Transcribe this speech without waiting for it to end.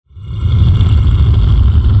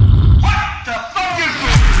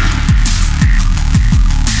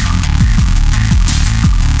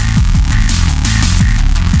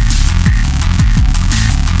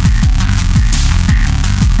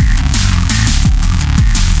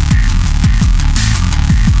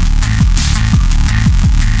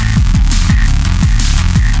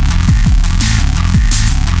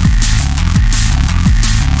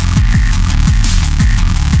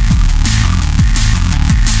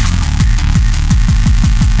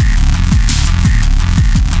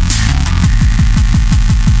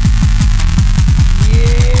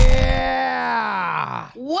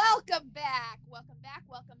welcome back. Welcome back,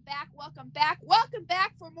 welcome back, welcome back, welcome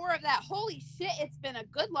back for more of that. Holy shit, it's been a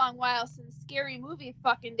good long while since Scary Movie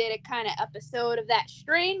fucking did a kind of episode of that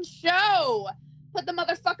strange show. Put the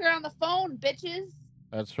motherfucker on the phone, bitches.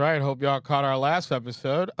 That's right. Hope y'all caught our last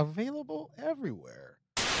episode. Available everywhere.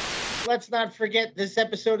 Let's not forget this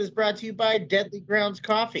episode is brought to you by Deadly Grounds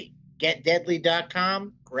Coffee.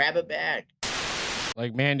 GetDeadly.com. Grab a bag.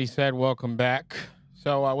 Like Mandy said, welcome back.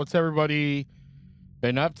 So what's everybody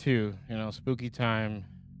been up to? You know, spooky time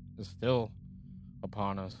is still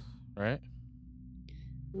upon us, right?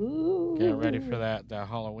 Ooh. Getting ready for that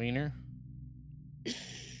Halloweener.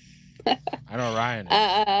 I know Ryan is.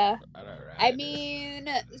 I mean,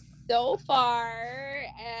 so far,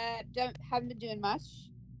 haven't been doing much.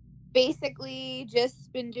 Basically,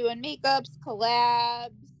 just been doing makeups, collabs.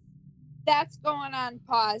 That's going on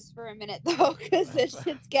pause for a minute, though, because this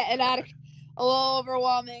shit's getting a little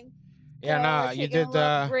overwhelming. Yeah, so you did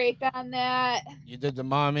the break on that. You did the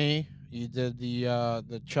mommy. You did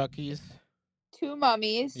the Chuckies. 2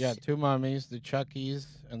 mummies. Yeah, 2 mummies, the Chuckies,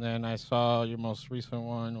 and then I saw your most recent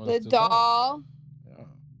one was the doll. Yeah.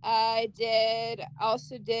 I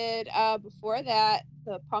also did before that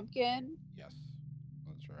the pumpkin. Yes,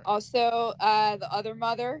 that's right. Also the other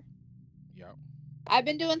mother. Yep. I've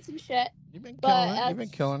been doing some shit. You've been killing it. You've been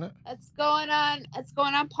killing it. It's going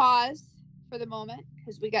on pause for the moment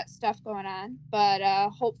because we got stuff going on, but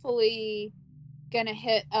hopefully gonna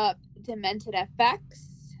hit up Demented FX.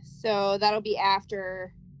 So that'll be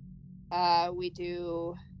after we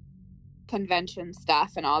do convention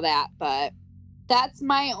stuff and all that. But that's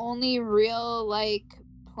my only real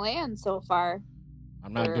plan so far.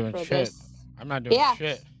 I'm not doing shit. I'm not doing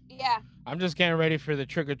shit. Yeah. I'm just getting ready for the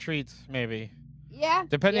trick or treats, maybe. Yeah.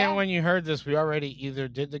 Depending on when you heard this, we already either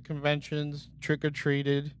did the conventions, trick or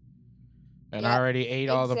treated, and I already ate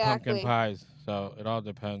all the pumpkin pies. So it all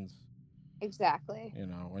depends. Exactly. You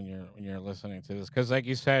know, when you're listening to this, because like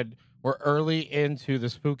you said, we're early into the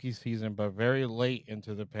spooky season, but very late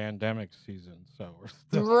into the pandemic season. So we're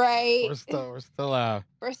still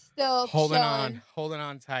We're still holding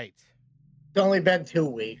on tight. It's only been 2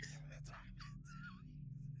 weeks.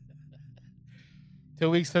 2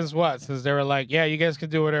 weeks since what? Since they were like, yeah, you guys can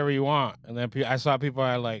do whatever you want, and then I saw people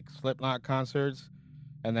at Slipknot concerts,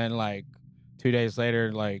 and then 2 days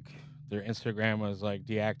later, their Instagram was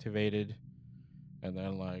deactivated. And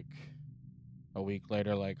then a week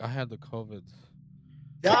later, I had the COVID.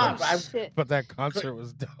 But that concert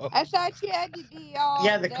was dope. I thought you had to be all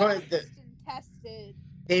tested.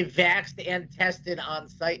 They vaxxed and tested on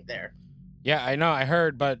site there. Yeah, I know. I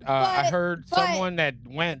heard, but I heard someone that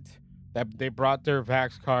went that they brought their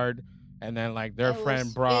vax card, and then their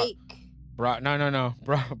friend brought their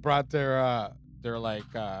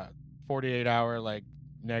 48-hour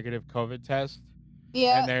negative COVID test.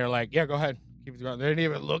 Yeah. And they're like, yeah, go ahead. Keep it going. They didn't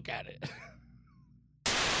even look at it.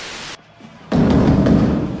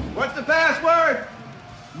 What's the password?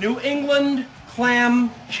 New England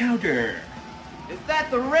clam chowder. Is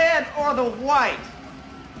that the red or the white?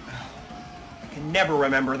 I can never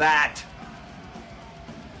remember that.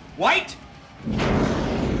 White?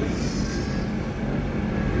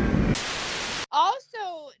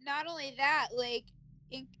 Also, not only that,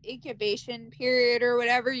 incubation period or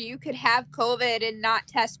whatever, you could have COVID and not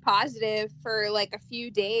test positive for a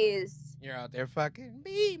few days. You're out there fucking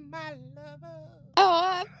be my lover.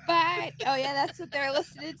 Oh, bye. Oh yeah, that's what they're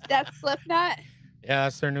listening to. That's Slipknot. Yeah,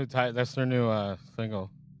 that's their new That's their new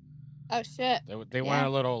single. Oh shit. They went a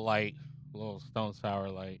little light, a little Stone Sour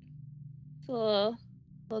light. It's a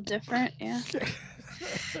little different, yeah.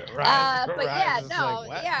 But yeah, no,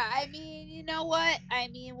 yeah. I mean, you know what?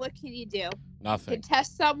 What can you do? Nothing. You could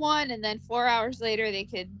test someone, and then 4 hours later, they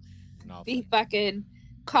could be fucking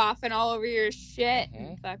coughing all over your shit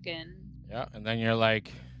and fucking. Yeah, and then you're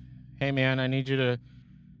like, "Hey, man, I need you to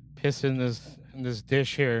piss in this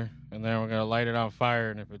dish here, and then we're gonna light it on fire,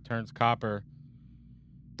 and if it turns copper."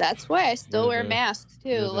 That's why I still wear masks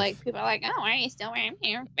too. People are like, "Oh, why are you still wearing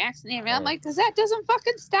your vaccinated?" I'm like, "Cause that doesn't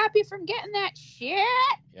fucking stop you from getting that shit."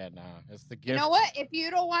 Yeah, nah, it's the gift. You know what? If you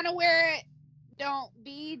don't want to wear it, don't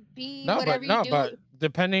be whatever you do. But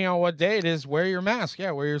depending on what day it is, wear your mask. Yeah,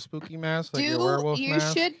 wear your spooky mask, your werewolf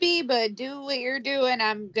mask. You should be, but do what you're doing.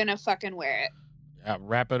 I'm gonna fucking wear it. Yeah,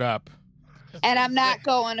 wrap it up. And I'm not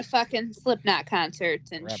going to fucking Slipknot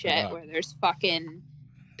concerts and shit where there's fucking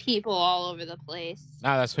people all over the place.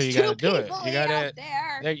 No, that's what you gotta do it.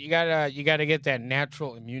 You gotta get that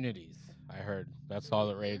natural immunities. I heard that's all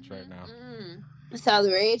the rage right now. That's all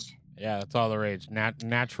the rage. Yeah, that's all the rage.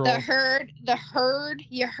 Natural. The herd.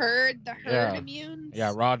 You heard the herd immune.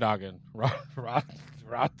 Yeah, raw dogging. Raw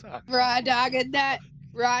dogging that.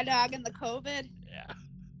 Raw dog and the COVID. Yeah.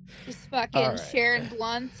 Just fucking All right. sharing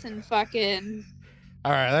blunts and fucking.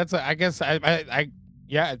 All right, I guess I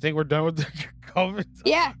think we're done with the COVID.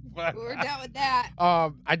 Yeah, But, we're done with that.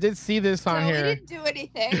 I did see this on So here. we didn't do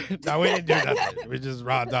anything. No, we didn't do nothing. We just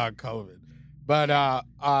raw dog COVID. But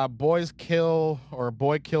Boy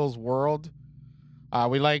Kills World.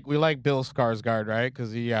 We like Bill Skarsgård, right?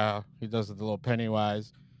 Because he does the little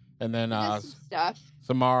Pennywise, and then Just some stuff.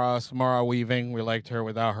 Samara Weaving. We liked her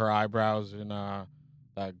without her eyebrows in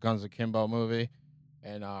that Guns Akimbo movie,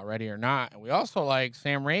 and Ready or Not. And we also like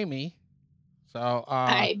Sam Raimi. So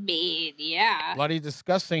I mean, yeah. Bloody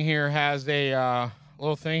Disgusting here has a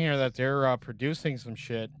little thing here that they're producing some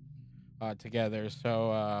shit together.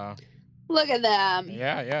 So Look at them.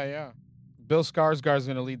 yeah. Bill Skarsgård's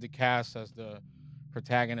going to lead the cast as the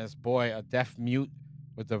protagonist boy, a deaf mute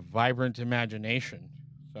with a vibrant imagination.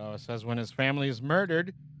 So it says when his family is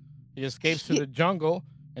murdered, he escapes to the jungle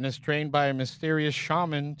and is trained by a mysterious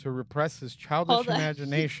shaman to repress his childish Hold on.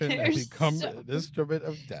 imagination and There's become so- an instrument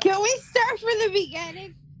of death. Can we start from the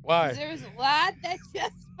beginning? 'Cause Why? there's a lot that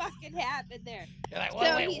just fucking happened there. You're like,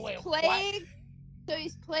 So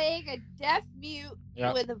he's playing a deaf mute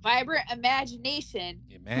Yep. with a vibrant imagination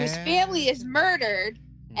Yeah, whose family is murdered,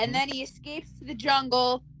 Mhm. and then he escapes to the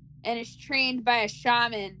jungle and is trained by a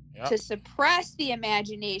shaman Yep. to suppress the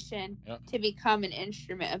imagination Yep. to become an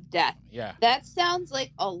instrument of death. Yeah, That sounds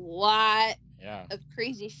like a lot yeah. of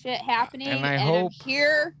crazy shit happening, And I I'm hope-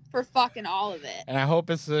 here for fucking all of it. And I hope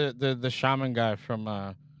it's the shaman guy from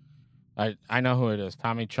I know who it is,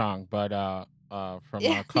 Tommy Chong, but from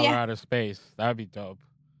Yeah, Colorado Space. That'd be dope.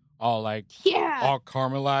 All Yeah. all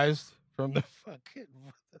caramelized from the fucking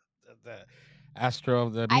the Astro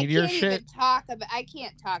of the I Meteor can't shit. even talk about. I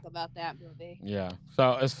can't talk about that movie. Yeah.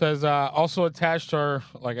 So it says also attached are,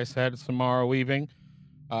 like I said, Samara Weaving,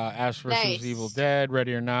 Ash vs. Nice. Evil Dead,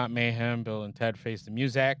 Ready or Not, Mayhem, Bill and Ted Face the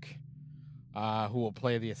Music, who will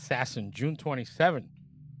play the assassin June 27.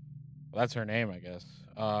 Well, that's her name, I guess.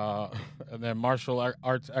 And then martial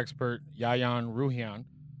arts expert Yayan Ruhian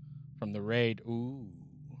from The Raid. Ooh,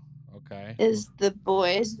 okay. Is the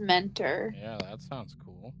boy's mentor. Yeah, that sounds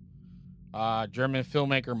cool. German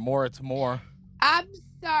filmmaker Moritz Moore. I'm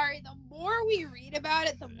sorry. The more we read about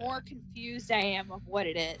it, the more confused I am of what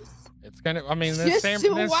it is. It's gonna. I mean, then Just Sam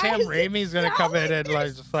why does it Raimi's gonna sound come in like and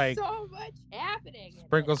there's just like so much happening. in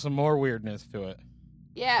sprinkle it? some more weirdness to it.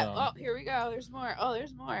 Yeah. so. Oh, here we go. There's more. Oh,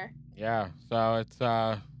 there's more. Yeah. So it's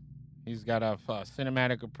he's got a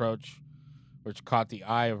cinematic approach, which caught the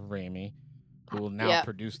eye of Raimi, who will now Yep.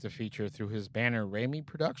 produce the feature through his banner Raimi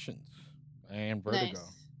Productions and Vertigo.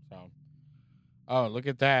 Nice. So, oh, look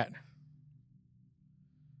at that.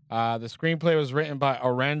 The screenplay was written by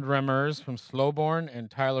Arend Remers from Slowborn and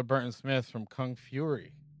Tyler Burton Smith from Kung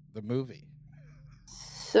Fury, the movie.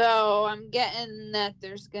 So I'm getting that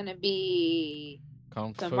there's gonna be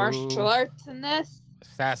Kung some Fu, martial arts in this.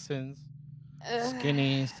 assassins, Ugh.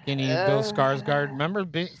 skinny Bill Skarsgård. Remember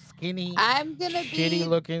skinny, I'm gonna shitty be.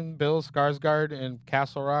 looking Bill Skarsgård in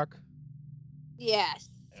Castle Rock? Yes,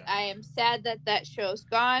 Yeah. I am sad that show's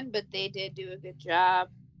gone, but they did do a good job.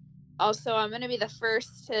 Also, I'm going to be the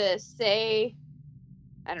first to say,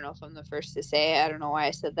 I don't know if I'm the first to say it, I don't know why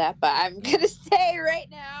I said that, but I'm going to say right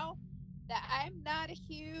now that I'm not a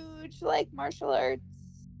huge, martial arts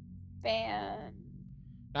fan.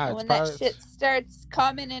 Nah, it's When probably, that shit starts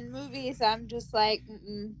coming in movies, I'm just like,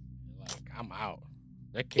 mm-mm, like, I'm out.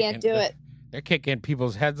 They're can't do it. They're kicking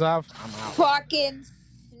people's heads off. I'm out. Fucking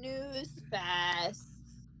snooze fast.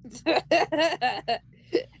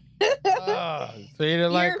 So you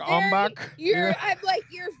didn't like Ombak? I'm like,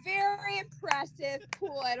 you're very impressive.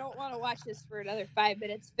 Cool. I don't want to watch this for another 5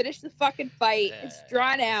 minutes. Finish the fucking fight. It's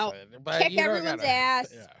drawn out. But Kick you don't everyone's gotta-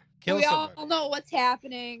 ass. Yeah. Kill We all somebody. know what's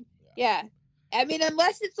happening. Yeah. I mean,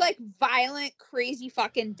 unless it's violent, crazy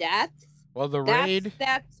fucking deaths. Well, the raid,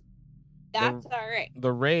 That's all right.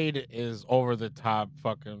 the raid is over the top,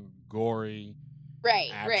 fucking gory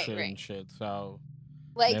Right. action Right. and shit. So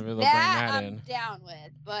Like maybe they'll that, bring that I'm in. down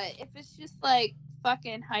with. But if it's just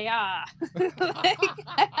fucking hiya,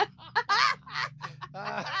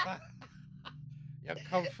 your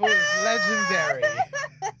kung fu is legendary.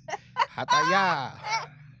 Hataya. yeah,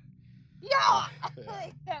 Yeah.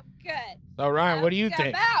 I'm good. So Ryan, what do you I'm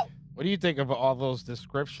think? out. What do you think of all those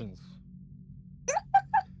descriptions?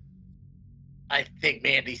 I think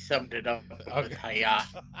Mandy summed it up with Okay. hiya.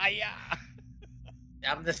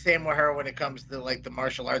 I'm the same with her when it comes to the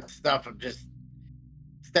martial arts stuff. I'm just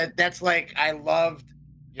that's I loved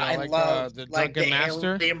You know, I like loved the like Drunken the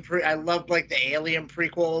Master. I loved like the Alien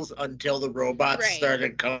prequels until the robots Right.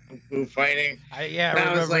 started kung fu fighting. I And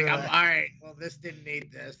I was like, remember I'm that. all right. Well, this didn't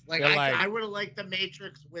need this. Like You're like- I would have liked the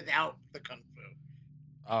Matrix without the kung fu.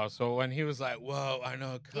 Oh, so when he was like, "Whoa, I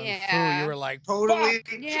know kung fu," Yeah. you were like, Totally,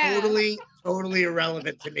 "Fuck." Yeah. totally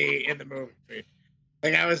irrelevant to me in the movie.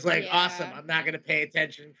 Like I was like, Yeah. awesome. I'm not gonna pay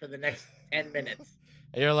attention for the next 10 minutes.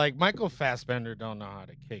 And you're like, Michael Fassbender don't know how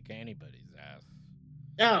to kick anybody's ass.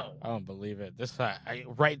 No. I don't believe it. This I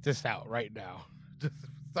write this out right now. Just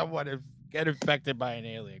someone get infected by an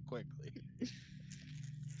alien quickly.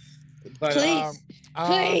 But Please, Um,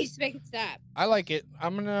 please make it stop. I like it.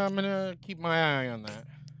 I'm gonna keep my eye on that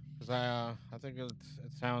because I think it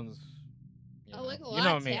sounds. Like a you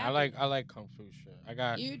know lot's me. happening. I like kung fu shit.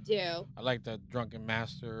 You do. I like the Drunken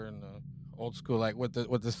Master and the old school, like with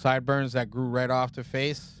the sideburns that grew right off the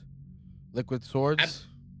face, liquid swords.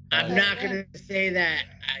 I'm not gonna say that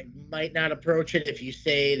I might not approach it if you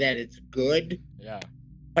say that it's good. Yeah.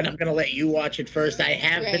 But I'm gonna let you watch it first. I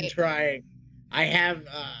have been Right. trying. I have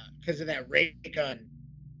because of that Raygun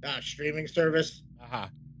streaming service. Uh-huh.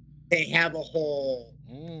 They have a whole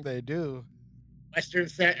They do. Western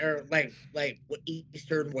set or like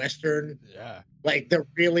Eastern Western, Yeah. like the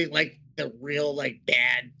real like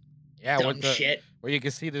bad Yeah. dumb With the shit. where you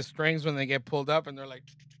can see the strings when they get pulled up and they're like.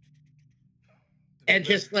 And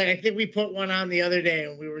just like I think we put one on the other day,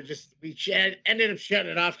 and ended up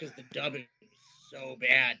shutting it off because the dubbing was so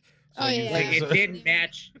bad. Oh, you- yeah. Like it didn't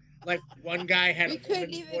match. Like one guy had We a couldn't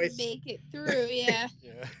woman's even voice. make it through. Yeah.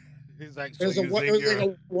 Yeah. He's like. It was, so it you was think like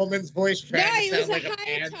you're a woman's voice No, trying he to was sound a like a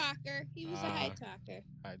high man. talker. He was a high talker.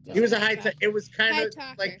 He was a high. talker. It was kind High of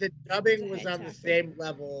talker. like the dubbing He's a was high on the talker. same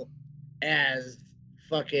level as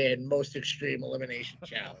fucking Most Extreme Elimination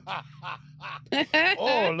Challenge.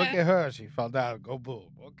 Oh, look at her. She fell down. Go boom.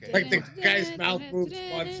 Okay. Like the guy's mouth moves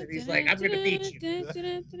once, and he's like, "I'm gonna beat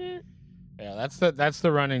you." Yeah, that's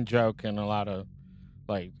the running joke in a lot of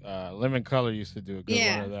like Lemon Color used to do a good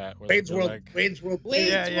Yeah. one of that. where Wayne's they're World. like- Wayne's World. Wayne's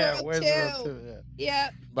yeah, World Wayne's 2. World 2, yeah.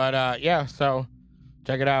 Yep. But yeah, so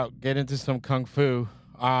check it out. Get into some kung fu.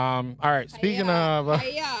 All right. Speaking of,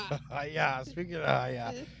 Hiya. Speaking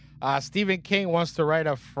of, Stephen King wants to write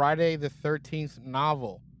a Friday the 13th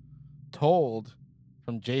novel, told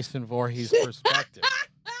from Jason Voorhees' perspective.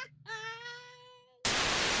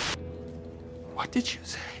 What did you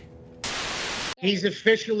say? He's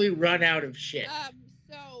officially run out of shit.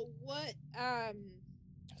 So what?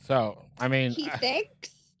 So I mean, He thinks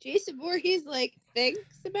Jason Voorhees like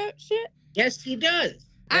thinks about shit. Yes, he does.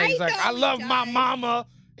 he's like, know I he love my does. mama.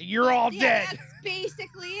 And you're all Yeah, dead. that's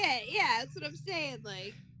basically it. Yeah, that's what I'm saying.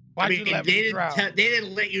 Like, Why'd I you mean, let they me didn't. drown? They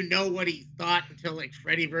didn't let you know what he thought until like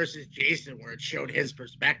Freddy versus Jason, where it showed his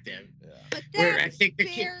perspective. but Where that's I think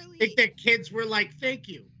the kids were like, "Thank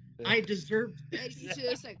you, Yeah. I deserved And this. he's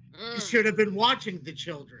just like, You should have been watching the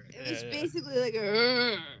children." It was Yeah. basically like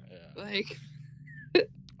like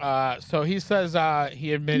So he says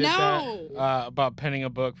he admitted No. that about penning a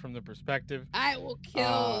book from the perspective. I will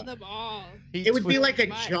kill them all. He It would be tweet- like a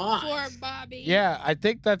For Jaws. Bobby. Yeah, I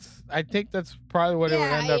think that's probably what it would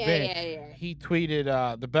end up being. Yeah. He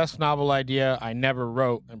tweeted, "The best novel idea I never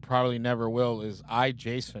wrote and probably never will is I,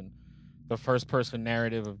 Jason, the first-person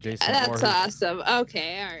narrative of Jason That's Voorhees." awesome.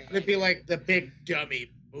 Okay, all right. It'd be like the big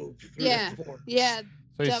dummy move through Yeah. the forest. Yeah,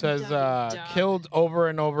 So he Dumb, says, dumb. "Killed over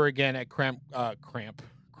and over again at Cramp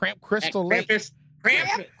Crystal Lake."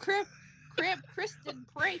 Cramp Kristen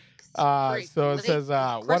breaks. So it says,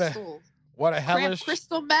 "What a hellish,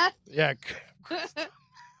 crystal meth. yeah,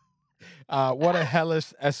 what a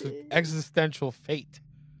hellish existential fate."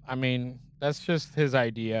 I mean, that's just his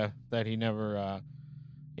idea that he never,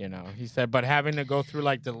 he said, but having to go through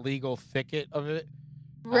like the legal thicket of it,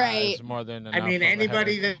 Right. is more than enough. I mean, of a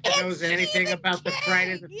anybody headache. that knows anything Stephen about the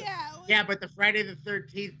Friday the King, yeah, but the Friday the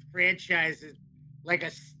 13th franchise is like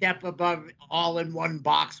a step above all in one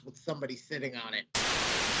box with somebody sitting on it.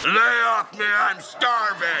 Lay off me, I'm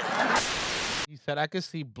starving. He said, "I could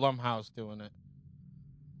see Blumhouse doing it."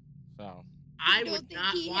 So I don't would think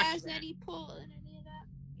not he watch has that. any pull in any of that.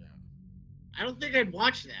 yeah. I don't think I'd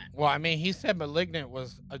watch that. Well, I mean, he said *Malignant*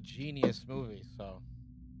 was a genius movie. So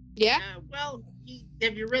Yeah. Well,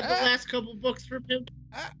 have you read the last couple books from him?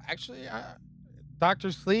 actually,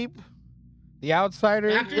 Doctor Sleep, The Outsider.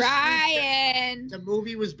 Dr. Sleep, Ryan. the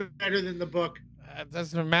movie was better than the book. It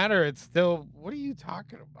doesn't matter. It's still. What are you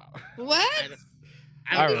talking about? What?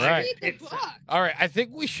 I All don't right. Read the It's- book. All right, I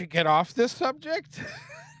think we should get off this subject.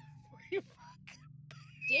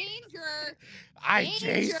 Danger. Danger.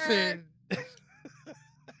 Jason.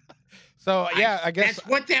 So yeah, I guess that's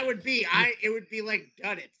what that would be. It would be like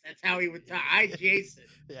Dunnits. That's how he would talk. Jason.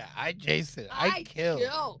 Yeah, I Jason. I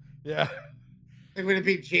kill. Yeah. Like, would it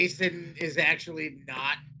be Jason is actually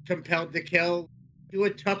not compelled to kill? Do a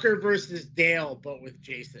Tucker versus Dale, but with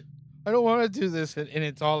Jason. I don't want to do this, and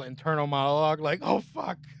it's all internal monologue. Like, oh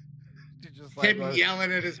fuck. Just like, Him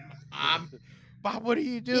yelling at his mom. Bob, what are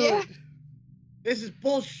you doing? Yeah. This is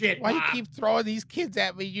bullshit. Why Bob. you keep throwing these kids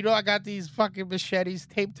at me? You know I got these fucking machetes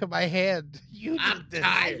taped to my hand. You I'm did this.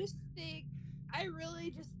 tired. I really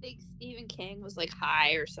just think Stephen King was like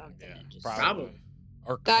high or something. Yeah, And just Probably.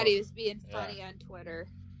 Or thought he was being funny on Twitter.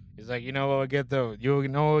 He's like, you know what would get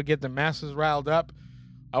the masses riled up?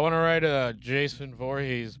 I want to write a Jason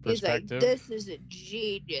Voorhees perspective. He's like, this is a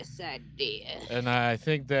genius idea. And I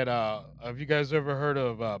think that have you guys ever heard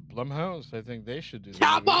of Blumhouse? I think they should do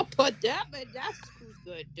How that. about put that, but that's who's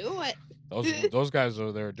gonna do it. Those guys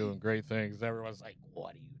over there are doing great things. Everyone's like,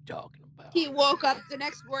 what are you talking about? He woke up the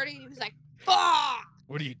next morning and he was like, fuck!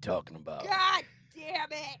 What are you talking about? God damn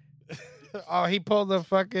it! Oh, he pulled the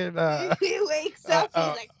fucking He wakes up,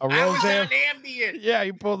 he's like, a I was Roseanne. on Ambien. Yeah,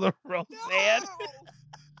 he pulled the no! Roseanne.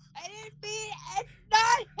 I didn't mean it's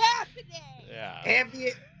not happening!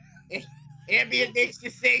 Yeah. Ambien makes you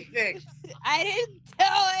say things. I didn't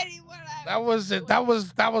tell anyone I That was it. That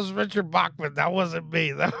was Richard Bachman. That wasn't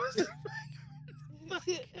me. That was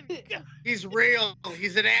He's real.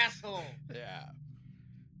 He's an asshole. yeah.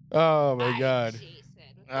 Oh my god. Jason.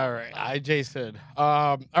 All right, Jason.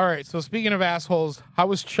 All right. So speaking of assholes, how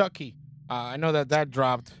was Chucky? I know that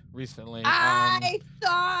dropped recently. I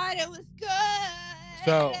thought it was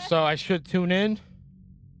good. So I should tune in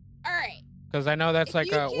all right. because I know that's If like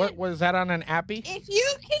you a can- what was that on an appy? If you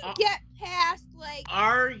can get past like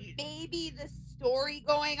Are you? maybe the story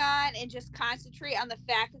going on and just concentrate on the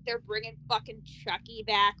fact that they're bringing fucking Chucky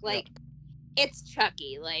back, like it's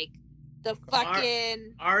Chucky, like the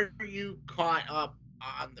fucking Are you caught up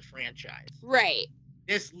on the franchise? right.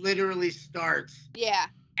 This literally starts Yeah.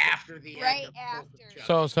 after the Right end of after.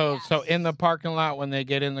 Chucky. So in the parking lot when they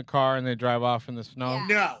get in the car and they drive off in the snow. Yeah.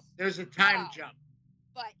 No, there's a time No. jump.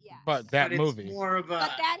 But yeah. But that But it's movie. more of a.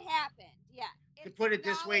 But that happened. Yeah. To It's put it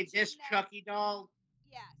this way, this acknowledging that- Chucky doll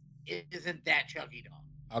Yes. isn't that Chucky doll.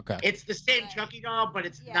 Okay. It's the same Right. Chucky doll, but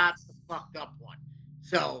it's Yes. not the fucked up one.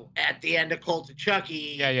 So at the end of Cult of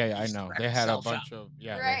Chucky, Yeah. I he know. spread They had a himself out. bunch of they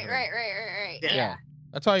Right. had a- Yeah. Yeah.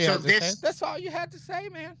 That's all you So had to this- say. That's all you had to say,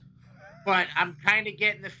 man. But I'm kind of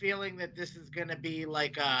getting the feeling that this is going to be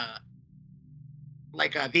like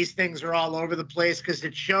these things are all over the place because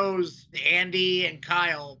it shows Andy and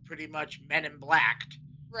Kyle pretty much Men in Blacked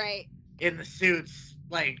Right. in the suits,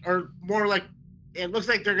 like, or more like it looks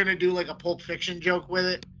like they're going to do like a Pulp Fiction joke with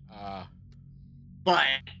it. But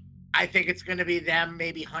I think it's going to be them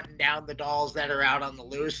maybe hunting down the dolls that are out on the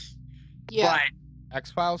loose. Yeah. But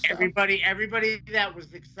X-Files. everybody that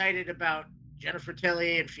was excited about Jennifer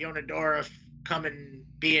Tilly and Fiona Dourif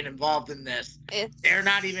being involved in this, they're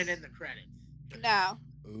not even in the credits. No.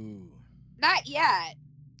 Ooh. Not yet.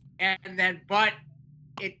 And then, but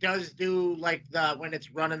it does do like when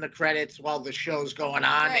it's running the credits while the show's going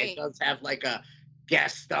on, Right. it does have like a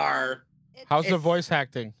guest star. How's the It's- voice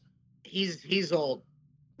acting? He's old.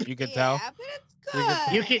 You can Yeah, tell. but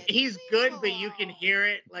it's You can good. He's Leave good, him but you can alone. hear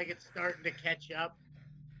it like it's starting to catch up.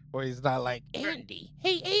 Or he's not like Andy.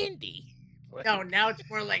 Hey, Andy. No, now it's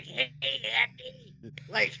more like, hey, Andy.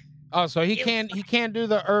 Like, Oh, so he can't do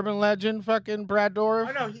the urban legend fucking Brad Dourif?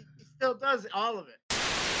 oh no, he still does all of it.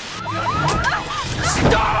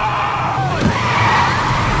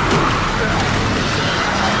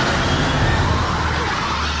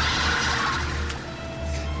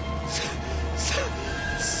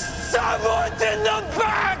 Someone's in the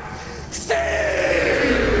back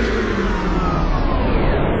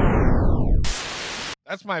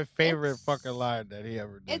That's my favorite It's- fucking line that he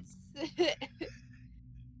ever did. It's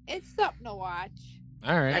it's something to watch.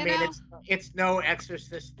 All right. I You mean, know? it's no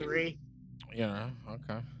Exorcist 3 You know,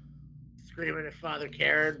 okay. screaming at Father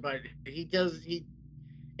Karen, but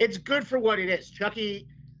it's good for what it is. Chucky,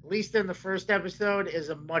 at least in the first episode, is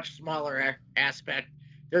a much smaller aspect.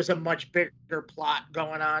 There's a much bigger plot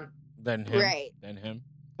going on. Than him. Right. Than him.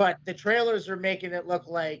 But the trailers are making it look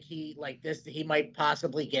like he might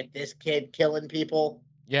possibly get this kid killing people.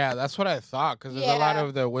 Yeah, that's what I thought, because there's a lot Yeah.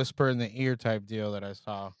 of the whisper in the ear type deal that I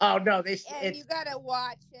saw. Oh no, And it's you gotta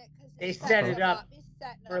watch it because they set it up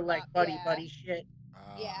for for like buddy shit.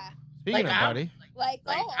 Yeah. Speaking Like, of I'm- buddy. Like,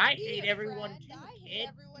 Like, oh, I I'll be hate your everyone friend. too, I hate kid.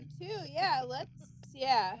 everyone too. Yeah,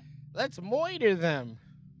 yeah. Let's moiter them.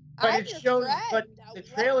 But I'm it your shows- friend. but the Let's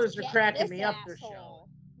trailers are get cracking this me up for asshole.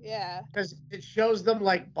 Yeah. Because it shows them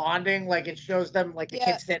like bonding, like it shows them like the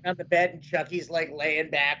Yeah. kid sitting on the bed and Chucky's like laying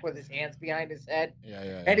back with his hands behind his head.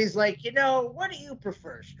 Yeah. And he's like, what do you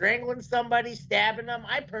prefer? Strangling somebody, stabbing them?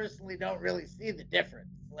 I personally don't really see the difference.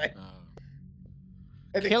 Like,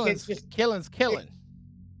 and the Killing's kid's just killing.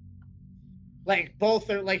 like both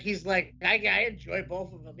are like he's like I enjoy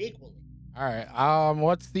both of them equally. All right.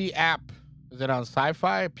 What's the app? Is it on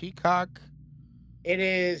Sci-Fi, Peacock? It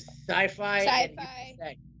is Sci-Fi and Sci-Fi.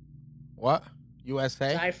 USA. What?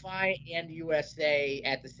 USA? Sci-Fi and USA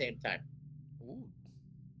at the same time. Ooh.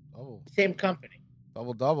 Oh, Same company.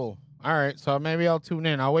 double. All right, so maybe I'll tune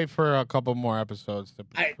in. I'll wait for a couple more episodes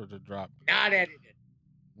for the drop. Not edited.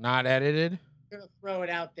 Not edited? I'm gonna throw it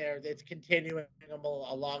out there. That's continuing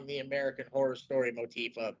along the American Horror Story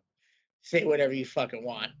motif of say whatever you fucking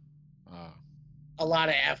want. A lot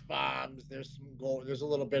of F-bombs. There's some gore. There's a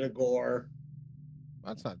little bit of gore.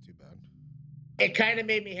 That's not too bad. It kind of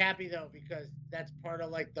made me happy though because that's part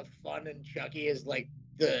of like the fun in Chucky is like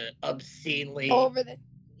the obscenely Over the.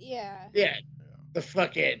 Yeah. yeah the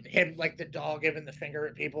fucking him like the dog giving the finger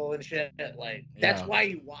at people and shit. Like that's Yeah. why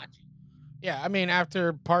you watch it. Yeah, I mean,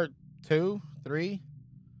 after part 2, 3,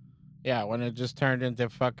 yeah, when it just turned into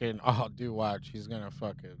fucking, oh, dude, watch, he's gonna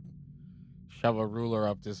fucking shove a ruler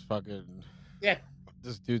up this fucking,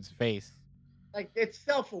 this dude's face. Like it's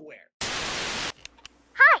self-aware.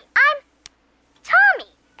 Hi, I'm Tommy,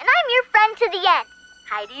 and I'm your friend to the end.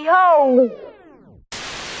 Heidi-ho!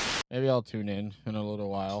 Maybe I'll tune in a little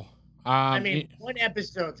while. I mean, one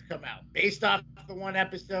episode's come out. Based off the one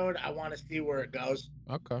episode, I want to see where it goes.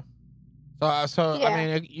 Okay. So Yeah. I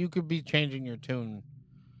mean, you could be changing your tune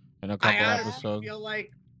in a couple I honestly episodes. feel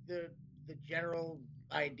like the general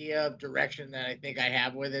idea of direction that I think I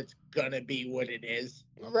have with it's gonna be what it is.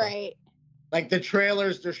 Right. Like the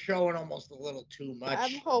trailers, they're showing almost a little too much.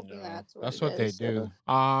 I'm hoping No, that's what. that's it what they is, do.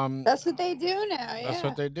 so- That's what they do now. Yeah. That's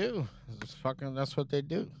what they do. That's what they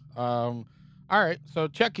do. All right, so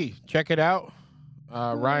check it out.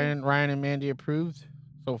 Ryan and Mandy approved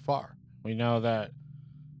so far. We know that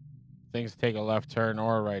things take a left turn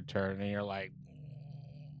or a right turn, and you're like,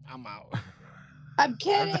 I'm out. I'm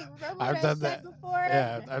kidding. Remember what I've I done said that. before?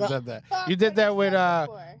 Yeah, I've done that. Fuck You did what that with said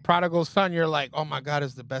before. Prodigal Son. You're like, oh my God,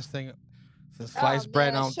 it's the best thing since sliced Oh,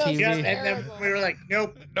 bread man, on show's TV. Yeah, TV. and then Terrible. we were like,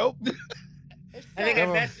 nope. Nope. It's I think so- I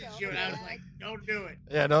Come on. messaged you and I was bad. like, don't do it.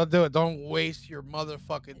 Yeah, don't do it. Don't waste your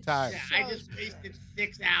motherfucking time. Yeah, I just wasted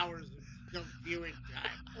 6 hours of viewing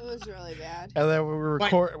time. It was really bad. And then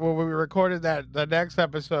when we recorded that the next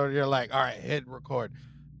episode, you're like, all right, hit record.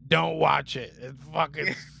 Don't watch it. It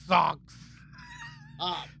fucking sucks.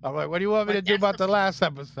 I'm like, what do you want me But to do that's about the- the last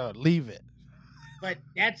episode? Leave it. But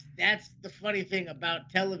that's the funny thing about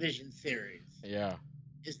television series Yeah,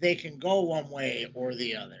 is they can go one way or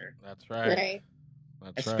the other. that's right. Right.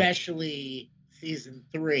 That's right. Especially season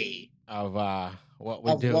 3 Of what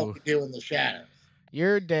we of do. What We Do in the Shadows.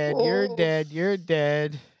 You're dead. You're Oh. dead. You're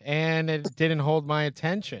dead. And it didn't hold my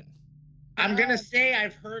attention. I'm gonna say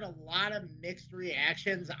I've heard a lot of mixed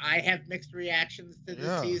reactions. I have mixed reactions to this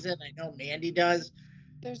Yeah. season. I know Mandy does.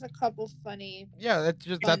 There's a couple funny. Yeah, that's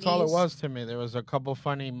all it Funnies. was to me. There was a couple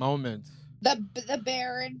funny moments. The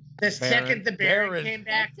Baron. The second the Baron Baron. came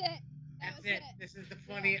back, That's it. that's was it. This is the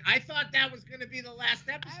funny. I thought that was gonna be the last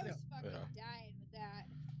I episode. was fucking Yeah. dying with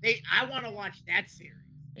that. I want to watch that series.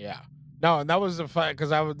 Yeah. No, and that was the fun because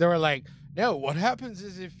they were like, no, what happens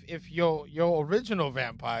is if your original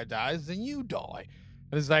vampire dies, then you die.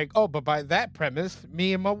 And it's like, oh, but by that premise,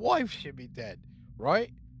 me and my wife should be dead,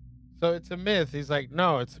 right? So it's a myth. He's like,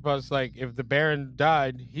 no, it's supposed to, like, if the Baron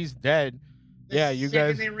died, he's dead. The Yeah, you second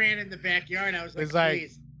guys. they ran in the backyard, I was like, It's like-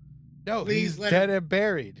 please. No, please he's let dead and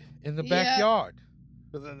buried in the Yeah. backyard.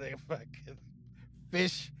 So then they fucking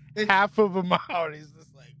fish It's- half of him out. He's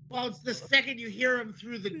just like, Well, it's the second you hear them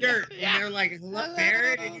through the dirt, Yeah. and they're like, hello, Hello.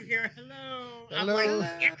 Baron, and you hear hello. I'm Hello.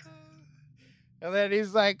 like, yes. and then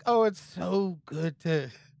he's like, oh, it's so good to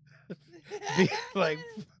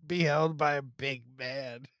be held by a big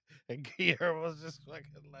man. And Guillermo was just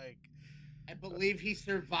fucking like, I believe he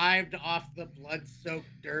survived off the blood-soaked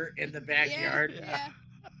dirt in the backyard. Yeah.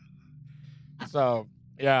 so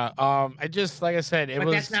yeah. I just, like I said, it But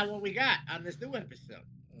was that's not what we got on this new episode.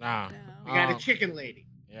 nah. No. We got a Um, chicken lady.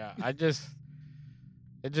 Yeah, it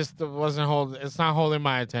just wasn't holding. It's not holding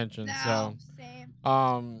my attention. No, same.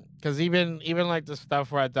 So, because even like the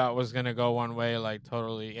stuff where I thought was gonna go one way, like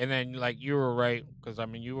totally, and then like you were right, because I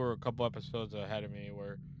mean you were a couple episodes ahead of me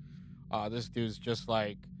where, this dude's just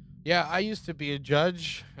like, yeah, I used to be a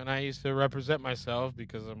judge and I used to represent myself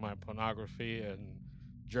because of my pornography and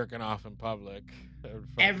jerking off in public.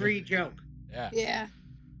 Every joke. yeah. Yeah.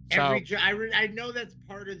 Every I know that's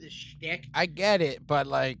part of the shtick. I get it, but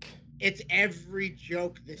like It's every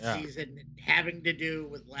joke this Yeah. season having to do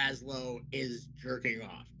with Laszlo is jerking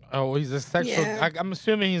off. oh, he's a sexual. Yeah. I'm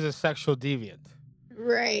assuming he's a sexual deviant.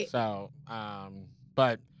 Right. So,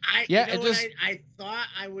 but I Yeah, you know it what, just- I thought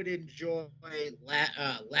I would enjoy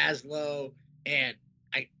Laszlo and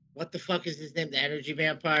what the fuck is his name? The energy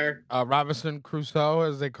vampire. Robinson Crusoe,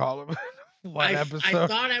 as they call him, one I episode.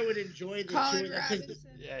 thought I would enjoy the Colin two of them because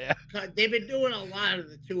Robinson. yeah. they've been doing a lot of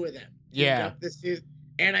the two of them. teamed Yeah. up this season.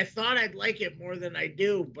 And I thought I'd like it more than I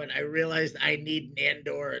do, but I realized I need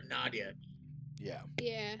Nandor and Nadia, Yeah.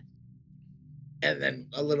 Yeah. and then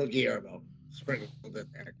a little Guillermo sprinkled in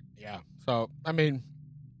there. Yeah. So, I mean,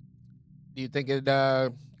 do you think it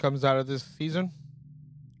comes out of this season?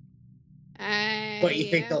 But you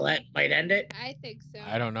think Yeah, they might end it? I think so.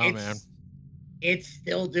 I don't know, man. It's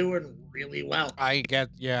still doing really well. I can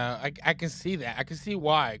see that. I can see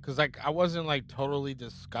why. Because, like, I wasn't, like, totally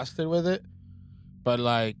disgusted with it. But,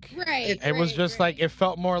 like, Right. it was just, like, right. it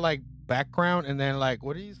felt more like background. And then, like,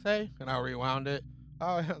 what did you say? And I rewound it.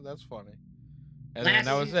 Oh, yeah, that's funny. And then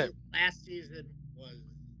that was it. Last season was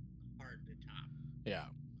hard to top. Yeah.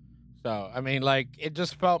 So, I mean, like, it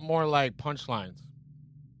just felt more like punchlines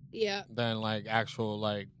Yeah. than, like, actual,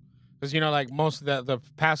 like, because, you know, like, most of the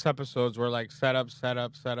past episodes were, like, set up,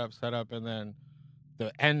 and then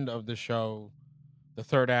the end of the show, the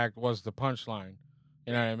third act was the punchline.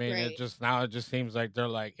 You know what I mean? Right. Now it just seems like they're,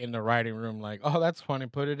 like, in the writing room, like, oh, that's funny,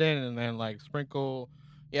 put it in, and then, like, sprinkle,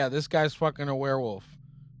 yeah, this guy's fucking a werewolf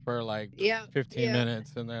for, like, Yeah. 15 yeah.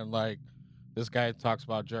 minutes, and then, like, this guy talks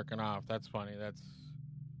about jerking off. That's funny. That's,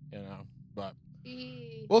 you know, but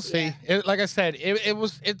we'll see. Yeah. Like I said,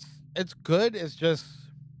 it's good. It's just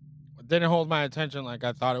it didn't hold my attention like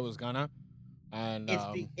I thought it was gonna. And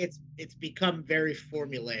It's become very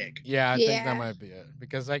formulaic. yeah, I think Yeah. that might be it.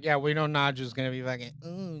 Because like we know Naju's gonna be fucking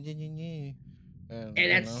And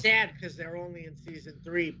that's sad because they're only in season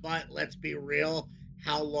 3. But let's be real,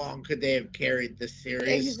 how long could they have carried this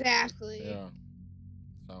series? Exactly. yeah.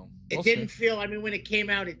 So It we'll didn't see. feel. I mean, when it came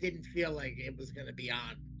out, it didn't feel like it was going to be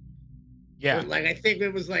on. Yeah, Like I think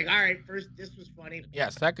it was like, all right, first this was funny. yeah.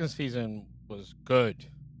 Second season was good.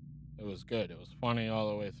 It was good. It was funny all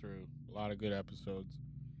the way through. A lot of good episodes.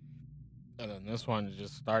 And then this one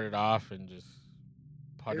just started off and just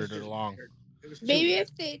It was puttered it just along. weird. It was too Maybe weird.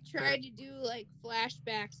 if they tried to do like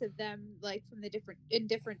flashbacks of them, like from the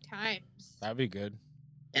different times. That'd be good.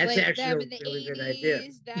 That's like actually them a in the really 80s, good idea.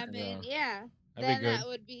 them in That'd then be good. that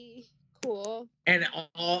would be cool. And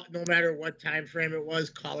no matter what time frame it was,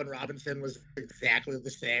 Colin Robinson was exactly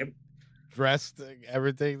the same. Dressed,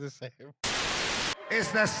 everything the same.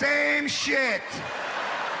 It's the same shit.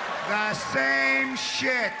 The same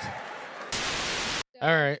shit. So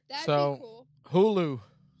All right, that'd so- be cool. Hulu.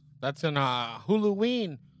 That's in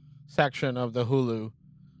Huluween section of the Hulu.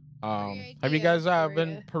 Great Have you idea, guys been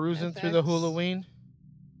Victoria. perusing through the FX. Huluween?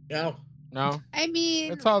 No, No, I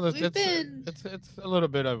mean, it's all the we've been it's a little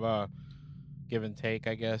bit of give and take,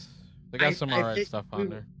 I guess. They got some I alright think stuff we- on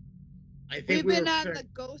there. I think we've we been were on start- the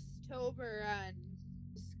Ghostober on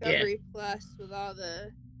Discovery Plus with all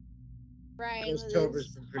the Brian with Ghostober's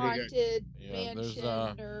his been pretty good. haunted Yeah, there's,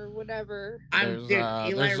 mansion or whatever. I'm There's, dude,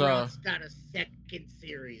 Eli there's, Roth's got a second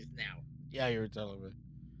series now. Yeah, you were telling me.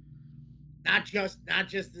 Not just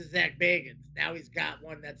the Zach Bagans. Now he's got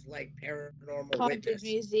one that's like Paranormal Haunted Witness.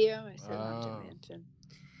 Museum. I said Oh. haunted mansion.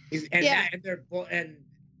 Yeah. Yeah. and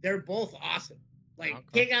they're both awesome. Like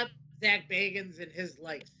Okay. take out Zach Bagans and his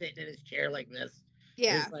like sitting in his chair like this.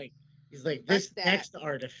 Yeah. He's like this Fuck that. next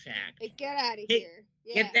artifact. Like, get out of Get- here.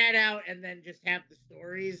 Yeah. Get that out and then just have the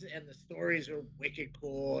stories, and the stories are wicked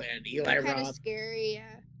cool. And Eli Kind of Roth. scary.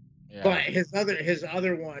 Yeah. Yeah. But his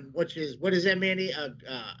other one, which is what is that, Mandy? A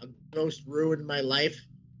ghost ruined my life,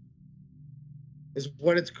 is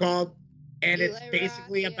what it's called, and it's Eli Roth,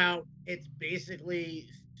 basically yeah. about. It's basically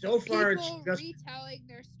so far it's People just retelling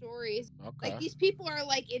their stories. Okay. Like, these people are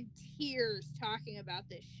like in tears talking about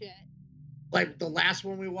this shit. like the last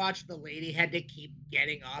one we watched. The lady had to keep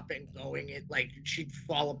getting up and going. It like she'd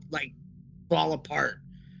fall apart.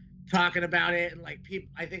 Talking about it, and like people,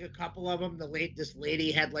 I think a couple of them, this lady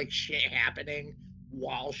had like shit happening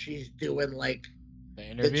while she's doing like The the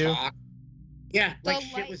interview. talk. Yeah, The like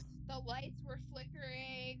shit was. lights were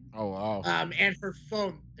flickering. Oh wow. And her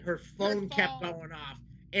phone kept phone. going off,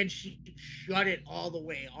 and she shut it all the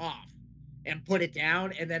way off and put it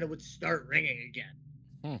down, and then it would start ringing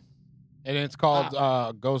again. And it's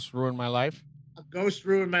called Ghost Ruined My Life A ghost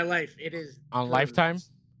ruined my life. It is on good. Lifetime.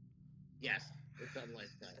 Yes, it's on Lifetime.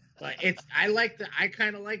 But I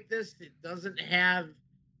kind of like this. It doesn't have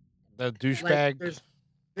The like douchebag. there's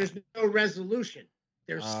there's no resolution.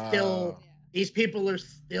 There's still these people are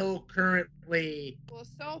still currently. Well,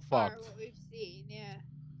 so far Fucked. what we've seen,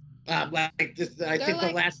 yeah. Like this, I They're think the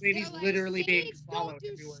like- last lady's they're like, literally being "Sage, followed don't do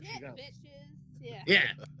everywhere she shit, goes. bitches. Yeah. Yeah.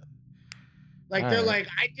 Like they're Alright. like,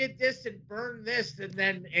 I did this and burned this, and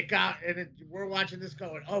then we're watching this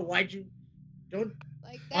going, oh, why'd you don't?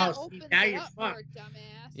 Like that Oh, see, opens now it you're up more, fucked.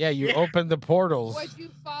 dumbass. Yeah, you Yeah. opened the portals. Would you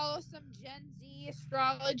follow some Gen Z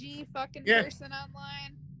astrology fucking Yeah. person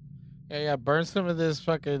online? Yeah, burn some of this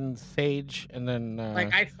fucking sage, and then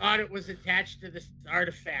Like I thought it was attached to this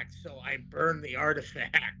artifact, so I burned the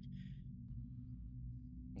artifact.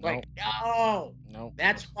 Like no,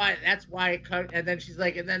 that's why it cut. And then she's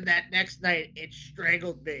like, and then that next night it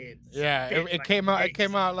strangled me. Yeah, spit it my came out. It face.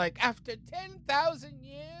 came out like after 10,000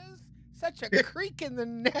 years, such a creak in the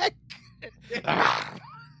neck.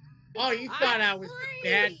 Oh, you thought I was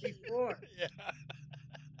bad free. before. Yeah.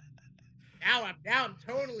 Now I'm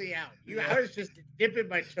totally out. I was just dipping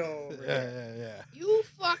my toe over Yeah, there. yeah. You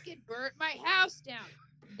fucking burnt my house down.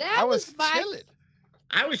 That I was my chilling.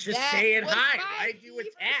 I was just that saying was hi. my Why'd you beaver-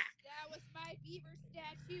 attack? That was my beaver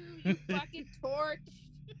statue. You fucking torch.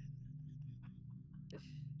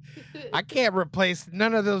 I can't replace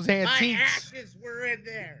none of those My antiques. ashes were in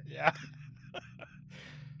there. Yeah.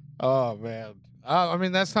 Oh man. I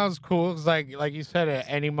mean that sounds cool. It's like you said, at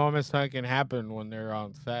any moment something can happen when they're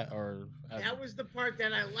on set or. That was the part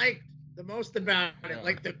that I liked the most about it. Yeah.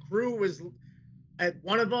 Like the crew was, at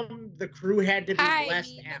one of them, the crew had to be Hi,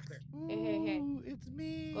 blessed Nina. after. Hey. Ooh, it's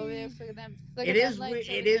me. Over there, look at them. Look It at them is lights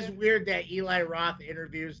it over is there. weird that Eli Roth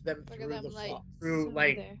interviews them Look at through them the lights through over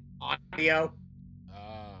like there. audio.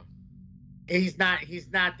 He's not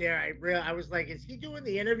there. I was like, is he doing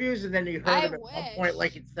the interviews? And then you heard I him at one wish. point,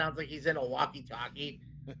 like it sounds like he's in a walkie-talkie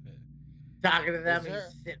talking to them. Is there-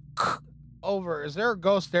 He's sitting, Over. Is there a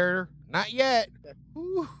ghost there? Not yet.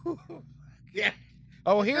 Ooh. yeah.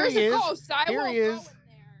 Oh, here There's he a is. ghost. I Here won't he go is. in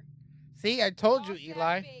there. See, I told you, Oh, Zach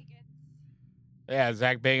Eli. Bagans. Yeah,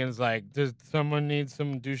 Zach Bagans like, does someone need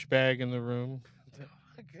some douchebag in the room?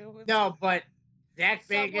 No, but Zach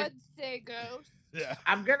Some Bagans. would say ghost. Yeah.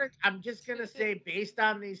 I'm just gonna say, based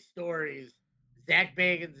on these stories, Zach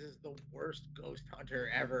Bagans is the worst ghost hunter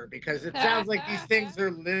ever because it sounds like these things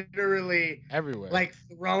are literally Everywhere. like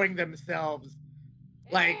throwing themselves.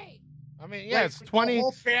 Like, Hey, I mean, yeah, like, it's the 20.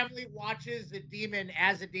 whole family watches a demon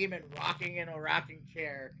rocking in a rocking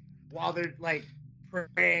chair while they're like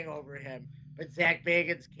praying over him. But Zach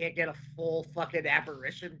Bagans can't get a full fucking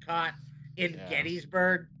apparition caught in Yeah.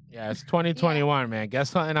 Gettysburg. Yeah, it's 2021, man. Get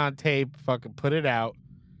something on tape. Fucking put it out.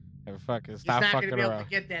 And fucking He's stop not fucking gonna be able around. to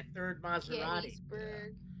get that third Maserati.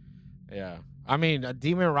 Gettysburg. Yeah. I mean, a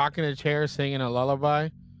demon rocking a chair singing a lullaby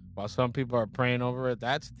while some people are praying over it,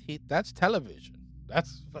 that's television.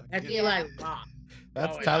 That's fucking, That's Yeah. Eli Roth.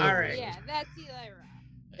 that's Oh, all television. right. Yeah, that's Eli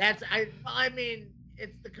Roth. That's I mean,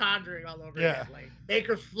 it's The Conjuring all over Yeah. again. Like, make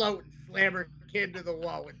her float and slam her kid to the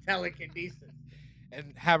wall with telekinesis.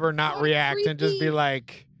 And have her not So react and just be creepy.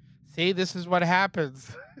 like, see, this is what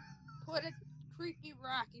happens. Put a creepy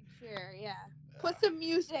rocking chair. Yeah. Put some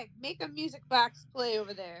music. Make a music box play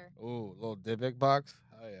over there. Ooh, little Dybbuk box.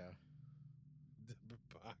 Oh, yeah.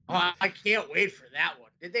 Dybbuk box. Oh, I can't wait for that one.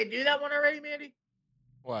 Did they do that one already, Mandy?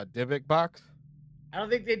 What, Dybbuk box? I don't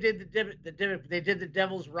think they did they did the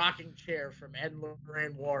Devil's Rocking Chair from Ed and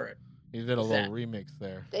Lorraine Warren. You did a What's little that? remix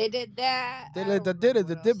there. They did that. I Did don't it, the remember did it,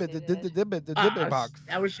 the what else Dybbuk, they the did. did the Dybbuk, the Ah, Dybbuk box.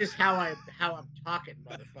 That was just how I'm talking,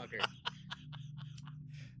 motherfucker.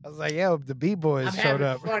 I was like, yeah, the B-boys I'm showed having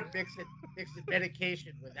up. fun mixing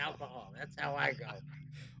medication with alcohol. That's how I go.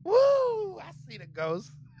 Woo! I see the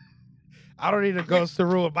ghost. I don't need a ghost to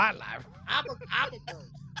ruin my life. I'm a ghost.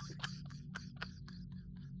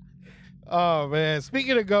 Oh man!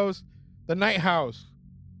 Speaking of ghosts, the Night House.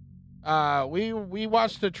 We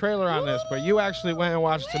watched the trailer on this, but you actually went and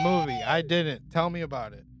watched the movie. I didn't. Tell me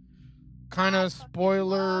about it. Kind I of fucking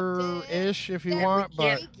loved spoiler-ish if you Yeah, want, we but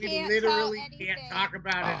can't- We can't literally tell can't anything. talk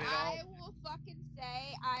about it at all. I will fucking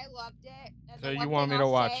say I loved it. And so the you one want thing me to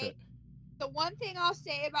I'll watch say- it? The one thing I'll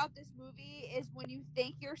say about this movie is when you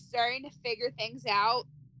think you're starting to figure things out,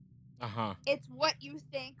 Uh-huh. it's what you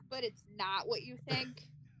think, but it's not what you think.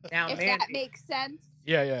 Now, if Mandy, that makes sense.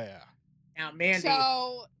 Yeah. now, Mandy,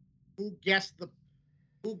 So who guessed the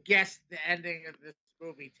ending of this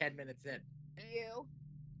movie 10 minutes in?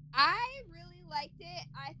 I really liked it.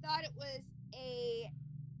 I thought it was a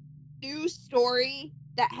new story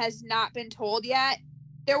that has not been told yet.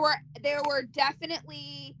 There were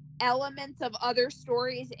definitely elements of other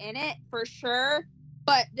stories in it for sure,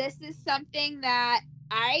 but this is something that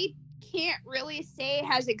I can't really say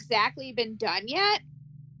has exactly been done yet.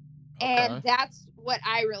 Okay. And that's what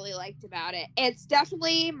I really liked about it. It's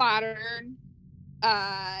definitely modern,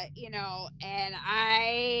 you know, and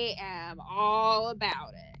I am all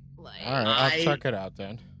about it. Like, All right, I'll check it out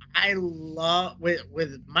then. I love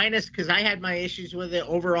with minus because I had my issues with it.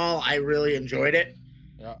 Overall, I really enjoyed it.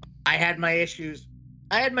 Yeah. I had my issues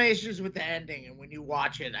with the ending, and when you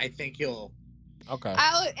watch it, I think you'll. Okay.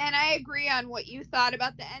 I agree on what you thought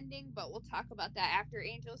about the ending, but we'll talk about that after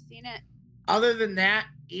Angel's seen it. Other than that,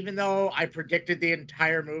 even though I predicted the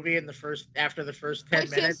entire movie after the first 10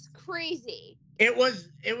 minutes, which is crazy. It was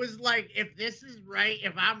like, if this is right,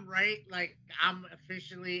 if I'm right, like I'm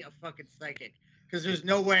officially a fucking psychic. Because there's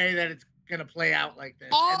no way that it's gonna play out like this.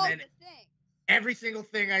 All and then every single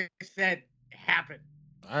thing I said happened.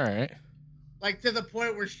 All right. Like to the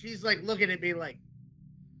point where she's like looking at me like,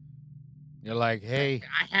 you're like, hey,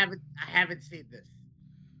 I haven't seen this.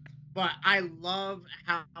 But I love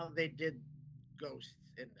how they did ghosts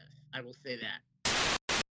in this. I will say that.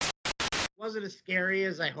 Wasn't as scary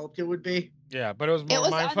as I hoped it would be. Yeah, but it was more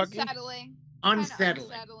mindfucking. Unsettling.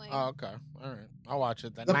 Unsettling. Oh, okay. All right. I'll watch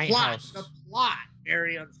it. The Night plot, House. The plot,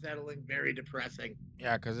 very unsettling, very depressing.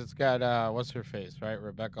 Yeah, because it's got what's her face, right?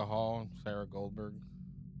 Rebecca Hall, Sarah Goldberg.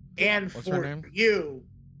 And what's her name? you,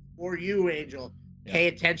 Angel, pay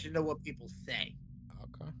attention to what people say.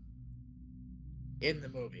 Okay. In the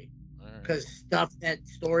movie, because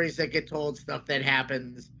stories that get told, stuff that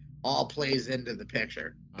happens, all plays into the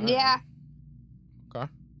picture. Yeah.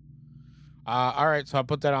 Okay. All right, so I'll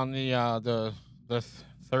put that on the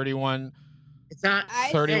 31. It's on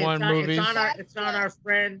 31 movies. It's on our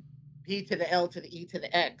friend P to the L to the E to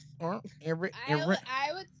the X. I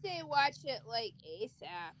would say watch it like ASAP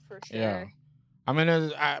for sure. Yeah. I'm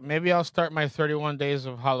gonna maybe I'll start my 31 days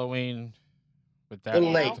of Halloween with that.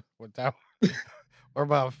 With that. Or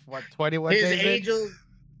about what 21 His days? Angels.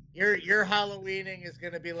 Your Halloweening is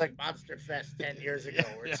gonna be like Monster Fest 10 years ago,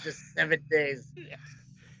 where it's just 7 days. Yeah.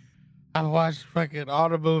 I watched fucking all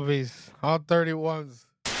the movies, all 31s.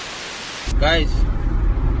 Guys,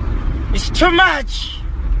 it's too much.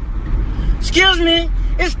 Excuse me,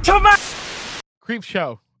 it's too much. Creep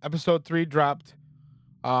Show episode 3 dropped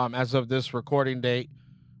as of this recording date.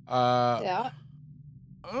 Yeah.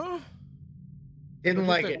 Didn't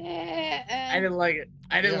like it. I didn't like it.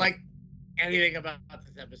 I didn't like anything about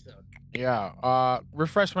this episode. Yeah.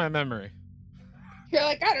 Refresh my memory. You're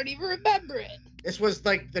like, I don't even remember it. This was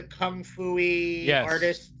like the kung fu-y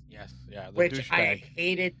artist. Yes. Yeah. Which I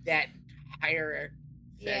hated that entire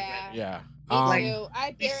segment. Yeah.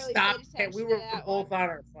 I barely stopped. We were both on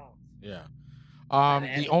our phones. Yeah.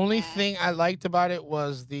 The only thing I liked about it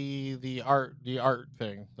was the art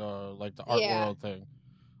thing, the art world thing,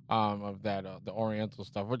 of that the Oriental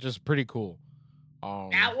stuff, which is pretty cool.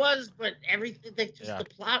 That was, but everything, the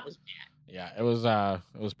plot was bad. Yeah, it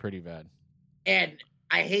was pretty bad. And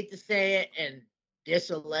I hate to say it and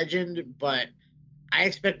diss a legend, but I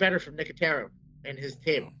expect better from Nicotero and his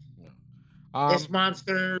team. This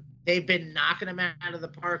monster, they've been knocking him out of the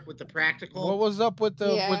park with the practical. What was up with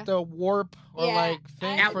the warp or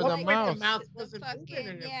thing for the mouth? The mouth wasn't moving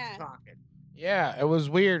and it was talking. Yeah, it was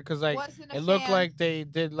weird because it looked like they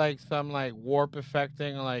did some warp effect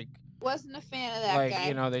thing, Wasn't a fan of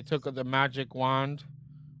that guy. They took the magic wand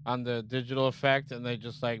on the digital effect and they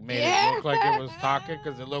just made it look like it was talking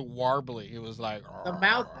because it looked warbly. It was like the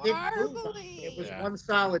mouth didn't move. It was one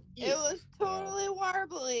solid piece. It was totally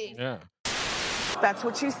warbly. Yeah. That's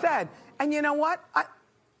what she said. And you know what?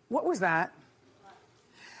 What was that?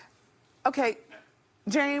 Okay,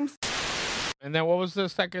 James. And then what was the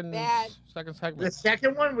second segment? The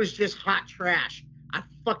second one was just hot trash. I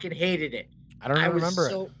fucking hated it. I don't remember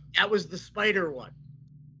it. That was the spider one.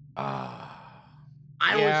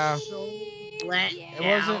 I was so let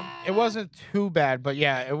down. It wasn't too bad, but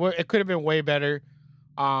it could have been way better.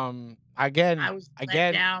 I was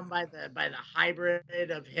let down by the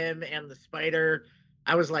hybrid of him and the spider.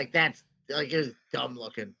 I was like, that's it was dumb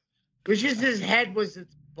looking. It was just his head was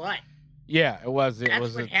its butt. Yeah, it was.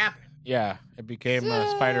 That's what happened. Yeah, it became a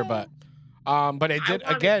spider butt. But it did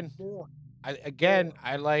again.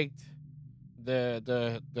 I liked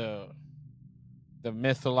the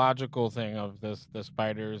mythological thing of the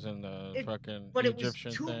spiders and the fucking but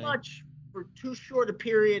Egyptian thing. But it was too thing. much for too short a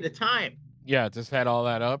period of time. Yeah, it just had all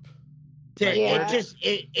that up.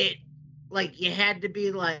 It like you had to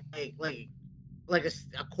be like a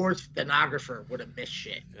court stenographer would have missed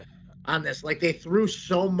shit on this. Like they threw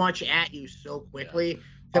so much at you so quickly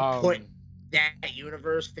to put that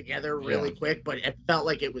universe together really quick, but it felt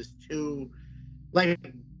like it was too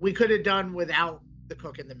we could have done without the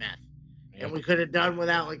cook and the meth. Yeah. And we could have done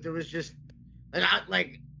without there was just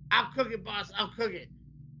I'll cook it, boss, I'll cook it.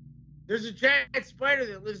 There's a giant spider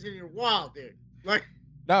that lives in your wall, dude. Like,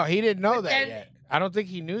 No, he didn't know But that then- yet. I don't think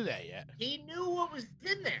he knew that yet. he knew what was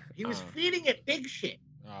in there. He was feeding it big shit.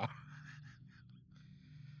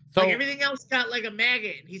 So Like everything else got like a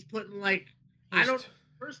maggot, and he's putting like I don't.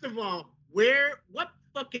 First of all, what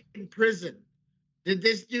fucking prison did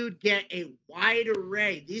this dude get a wide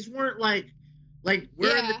array? These weren't like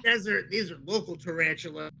we're in the desert. These are local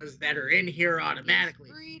tarantulas that are in here automatically.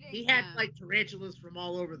 He had like tarantulas from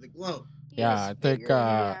all over the globe. yeah, I think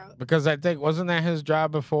because I think wasn't that his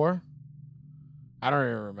job before? I don't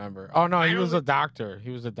even remember. Oh no, he was a doctor. He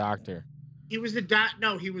was a doctor. He was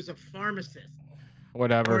No, he was a pharmacist.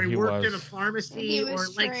 Whatever Or he worked in a was. pharmacy, or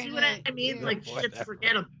like, see what I mean? Yeah, Like, shit, whatever.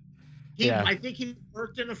 forget him. Yeah. I think he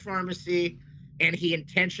worked in a pharmacy, and he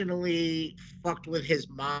intentionally fucked with his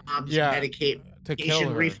mom's medication to kill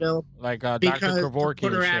her. refill, Like Dr. because to Kevorkian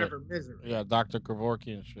put her and out shit. of her misery. Yeah, Dr.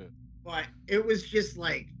 Kevorkian and shit. But it was just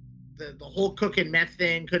like the whole cooking meth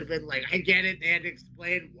thing could have been like, I get it. They had to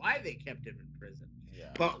explain why they kept him in prison. Yeah.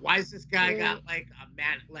 But why is this guy got like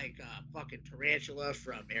a fucking tarantula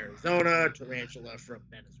from Arizona, tarantula from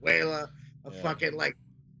Venezuela, fucking like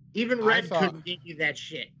even Red couldn't give you that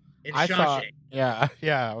shit in I Shawshank. thought,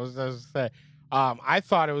 I was gonna say, I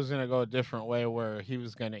thought it was gonna go a different way where he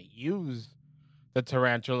was gonna use the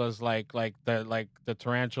tarantulas like the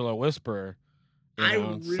tarantula whisperer. You I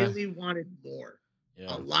know, really wanted more.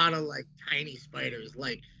 Yeah. A lot of like tiny spiders,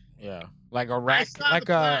 like like a I rat, saw like the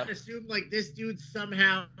plot a and assumed like this dude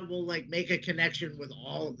somehow will like make a connection with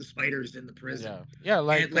all of the spiders in the prison.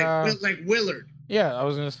 like And, like Willard. Yeah, I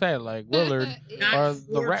was gonna say like Willard Not or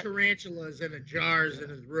four the rat. tarantulas in a jars in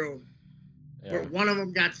his room. Yeah. Where one of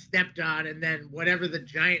them got stepped on, and then whatever the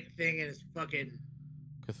giant thing is fucking.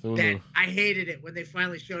 Cthulhu. That I hated it when they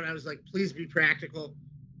finally showed it. I was like, please be practical.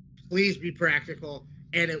 Please be practical.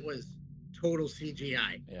 And it was total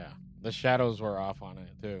CGI. Yeah, the shadows were off on it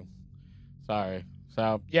too. Sorry.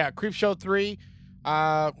 So yeah, Creepshow 3.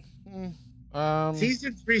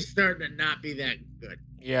 Season 3's starting to not be that good.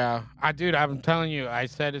 Yeah, I'm telling you, I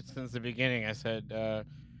said it since the beginning. I said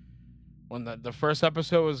when the first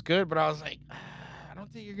episode was good, but I was like, I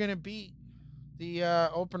don't think you're gonna beat the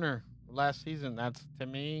opener last season. That's, to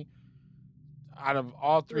me, out of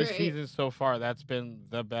all three seasons so far, that's been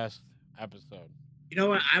the best episode. You know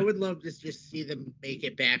what? I would love to just see them make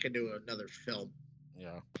it back into another film.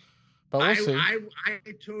 Yeah, but we'll see. I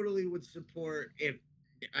totally would support if.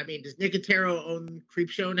 I mean, does Nicotero own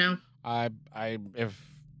Creepshow now? I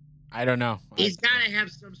don't know. He's got to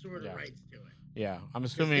have some sort of rights to it. Yeah, I'm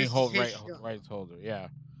assuming this is his show. rights holder. Yeah.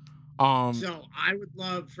 So I would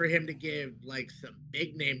love for him to give like some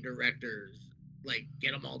big name directors, like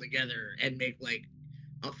get them all together and make like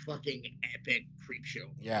a fucking epic Creepshow.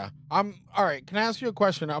 Yeah. All right. Can I ask you a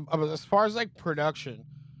question? As far as like production,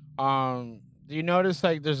 do you notice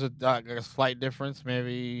like there's a slight difference?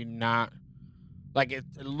 Maybe not. Like it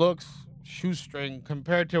looks shoestring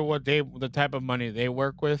compared to what the type of money they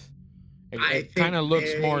work with. It kind of looks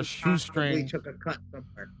more shoestring. Took a cut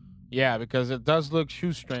somewhere. Yeah, because it does look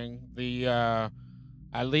shoestring. The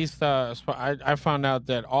at least I found out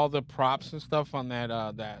that all the props and stuff on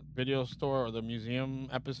that video store or the museum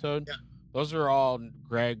episode, those are all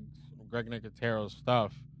Greg Nicotero's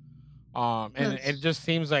stuff. And it just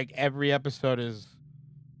seems like every episode is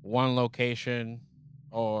one location,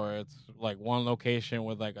 or it's like one location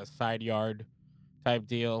with like a side yard type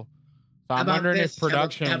deal. So I'm wondering if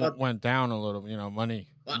production went down a little, money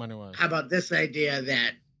wise. How about this idea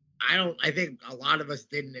that I think a lot of us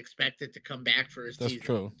didn't expect it to come back for a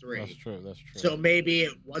season 3. That's true. So maybe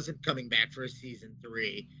it wasn't coming back for a season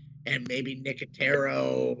 3, and maybe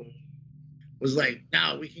Nicotero was like,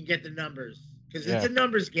 "No, we can get the numbers because it's a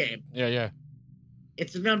numbers game." Yeah.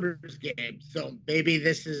 It's a numbers game. So maybe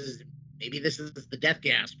this is the death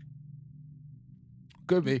gasp.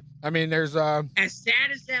 Could be. I mean, there's as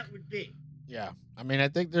sad as that would be. Yeah. I mean, I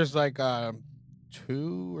think there's like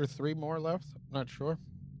 2 or 3 more left. I'm not sure.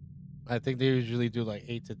 I think they usually do like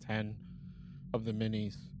 8 to 10 of the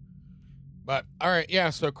minis. But all right, yeah.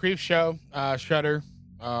 So Creepshow, Shudder.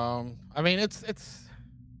 I mean, it's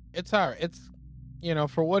all right. It's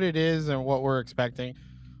for what it is and what we're expecting.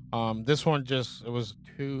 This one it was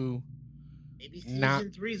too. Maybe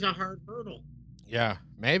season 3 is a hard hurdle. Yeah,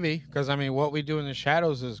 maybe, because I mean, What We Do in the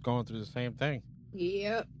Shadows is going through the same thing.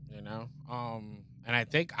 Yep. And I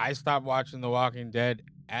think I stopped watching The Walking Dead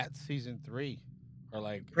at season 3, or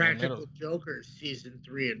like Practical Jokers season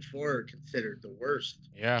 3 and 4 are considered the worst.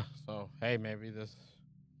 Yeah. So hey, maybe this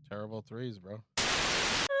terrible 3s, bro.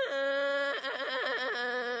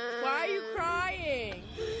 Why are you crying?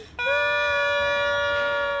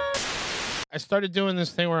 I started doing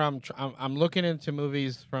this thing where I'm looking into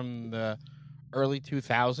movies from the early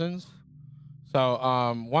 2000s.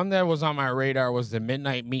 So one that was on my radar was the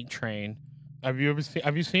Midnight Meat Train. Have you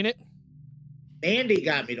seen it? Mandy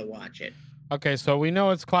got me to watch it. Okay, so we know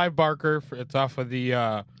it's Clive Barker. It's off of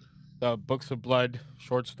the Books of Blood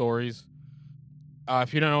short stories.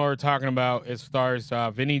 If you don't know what we're talking about, it stars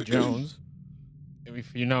Vinnie Jones.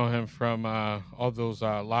 If you know him from all those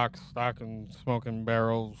Lock, Stock, and Smoking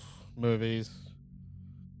Barrels movies,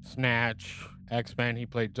 Snatch, X-Men.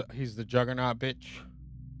 He's the Juggernaut bitch.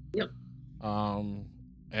 Yep.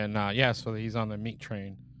 So he's on the meat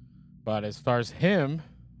train. But it stars him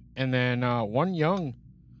and then one young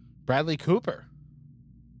Bradley Cooper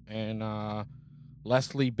and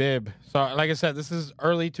Leslie Bibb. So, like I said, this is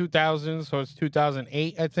early 2000s, so it's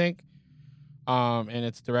 2008, I think. And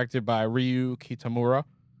it's directed by Ryu Kitamura.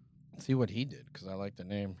 Let's see what he did, because I like the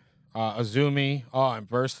name. Azumi, and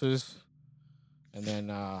Versus. And then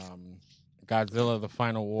Godzilla, The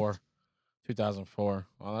Final War, 2004.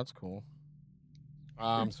 Oh, that's cool.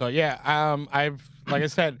 Like I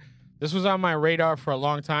said, this was on my radar for a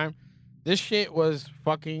long time. This shit was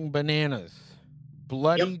fucking bananas.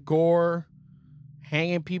 Bloody gore,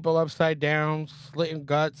 hanging people upside down, slitting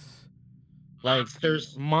guts. Like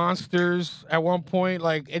monsters at one point.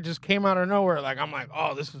 Like, it just came out of nowhere. Like, I'm like,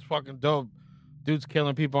 oh, this is fucking dope. Dude's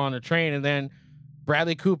killing people on the train. And then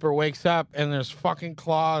Bradley Cooper wakes up and there's fucking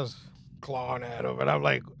claws clawing at him. And I'm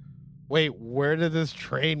like, wait, where did this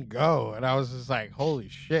train go? And I was just like, holy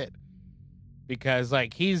shit. Because,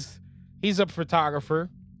 like, he's a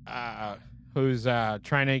photographer who's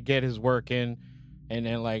trying to get his work in. And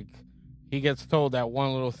then, like, he gets told that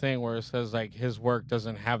one little thing where it says, like, his work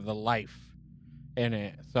doesn't have the life in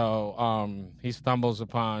it. So he stumbles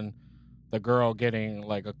upon the girl getting,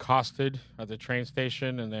 like, accosted at the train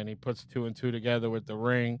station, and then he puts two and two together with the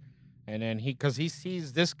ring. And then because he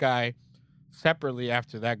sees this guy separately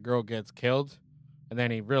after that girl gets killed, and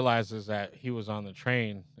then he realizes that he was on the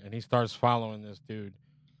train, and he starts following this dude.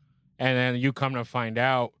 And then you come to find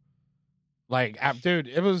out, like, dude,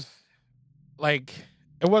 it was like,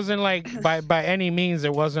 it wasn't like by any means,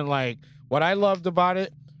 it wasn't like, what I loved about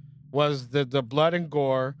it was the blood and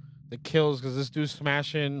gore, the kills, because this dude's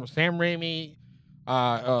smashing Sam Raimi,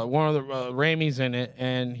 one of the Raimi's in it,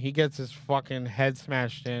 and he gets his fucking head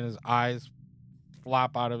smashed in, his eyes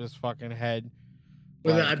flop out of his fucking head.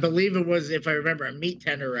 Well, I believe it was, if I remember, a meat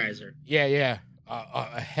tenderizer. Yeah.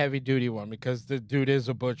 A heavy duty one, because the dude is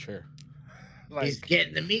a butcher. Like, he's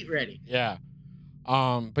getting the meat ready. Yeah.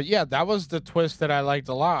 But yeah, that was the twist that I liked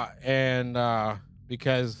a lot. And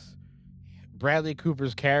because Bradley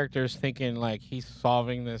Cooper's character is thinking like he's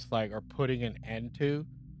solving this, like, or putting an end to.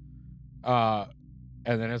 And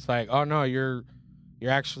then it's like, oh no, you're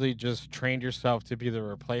actually just trained yourself to be the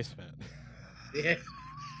replacement. Yeah.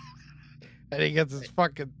 And he gets his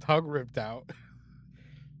fucking tongue ripped out.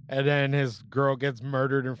 And then his girl gets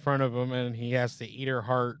murdered in front of him, and he has to eat her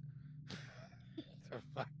heart.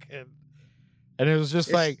 And it was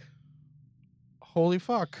just like, holy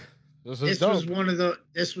fuck. This was one of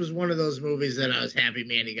those movies that I was happy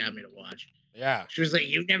Mandy got me to watch. Yeah. She was like,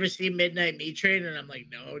 "You've never seen Midnight Meat Train?" And I'm like,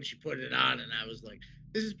 "No." And she put it on, and I was like,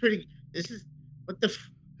 "This is what the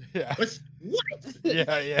yeah. What?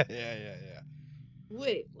 Yeah.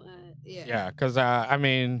 Wait, what? Yeah. Yeah, because I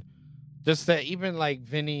mean, just that, even like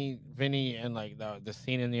Vinny and like the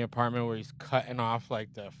scene in the apartment where he's cutting off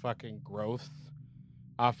like the fucking growth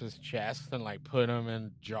off his chest and like put them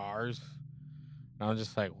in jars. And I'm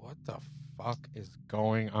just like, what the fuck is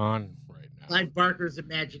going on right now? Clive Barker's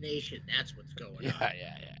imagination. That's what's going on.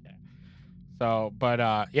 Yeah. So, but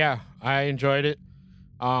I enjoyed it.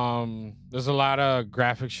 There's a lot of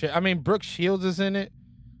graphic shit. I mean, Brooke Shields is in it.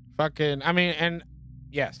 And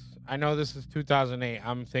yes, I know this is 2008.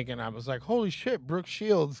 I was like, holy shit, Brooke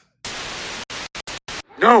Shields.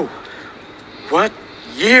 No. What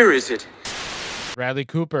year is it? Bradley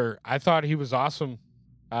Cooper. I thought he was awesome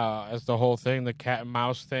as the whole thing, the cat and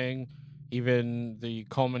mouse thing, even the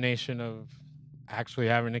culmination of actually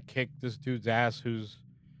having to kick this dude's ass who's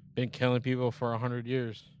been killing people for 100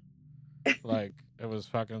 years. Like, it was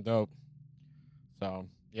fucking dope. So,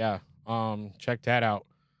 yeah, check that out.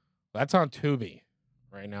 That's on Tubi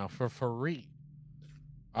right now for free.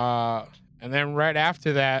 And then right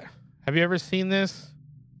after that, have you ever seen this?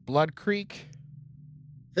 Blood Creek?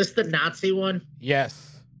 Is this the Nazi one?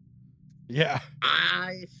 Yes. Yeah.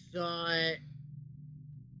 I saw it.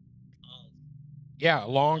 Yeah, a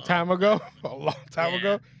long time ago.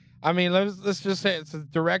 I mean, let's just say it's the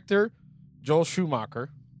director, Joel Schumacher.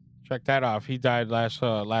 Check that off. He died last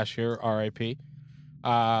year, R.I.P.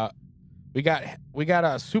 We got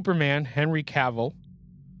a Superman, Henry Cavill,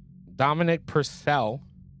 Dominic Purcell,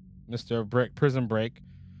 Mr. Prison Break,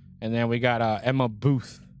 and then we got Emma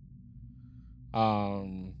Booth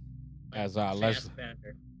as Leslie.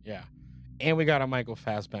 Yeah. And we got a Michael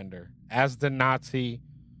Fassbender as the Nazi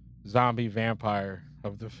zombie vampire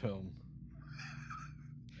of the film.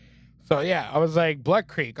 So yeah, I was like, Blood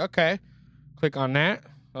Creek, okay. Click on that.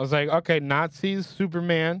 I was like, okay, Nazis,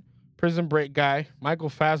 Superman, Prison Break guy, Michael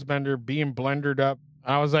Fassbender being blendered up.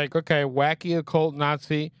 I was like, okay, wacky occult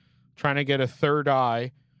Nazi trying to get a third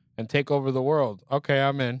eye and take over the world. Okay,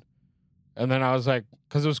 I'm in. And then I was like,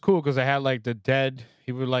 because it was cool because I had like the dead.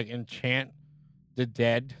 He would like enchant the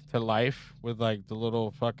dead to life with like the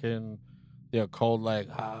little fucking, the occult, like,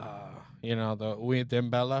 the Uwe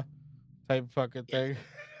Dembella type fucking thing.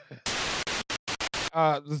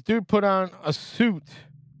 This dude put on a suit.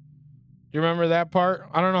 Do you remember that part?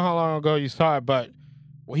 I don't know how long ago you saw it, but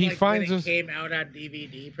he like finds when it this. Came out on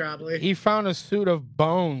DVD, probably. He found a suit of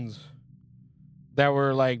bones that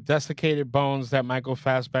were like desiccated bones that Michael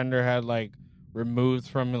Fassbender had like removed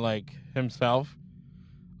from like himself.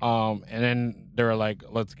 And then they were like,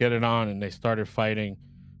 "Let's get it on," and they started fighting.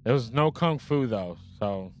 There was no kung fu though,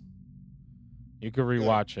 so you could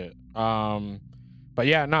rewatch it. But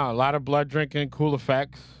yeah, no, a lot of blood drinking, cool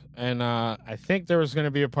effects. And I think there was going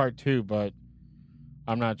to be a part 2, but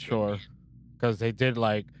I'm not sure. Because they did,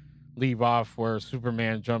 like, leave off where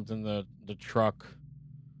Superman jumped in the truck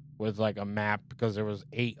with, like, a map. Because there was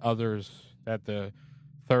 8 others that the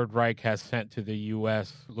Third Reich has sent to the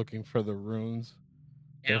U.S. looking for the runes.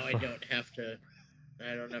 Now I don't have to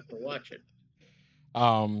watch it.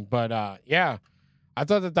 Yeah, I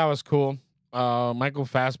thought that was cool. Michael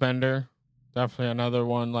Fassbender, definitely another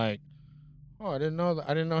one, like, oh, I didn't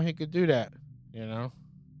know he could do that,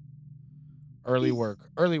 Early work.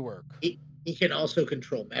 He can also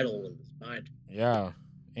control metal with his mind. Yeah,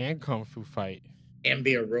 and kung fu fight. And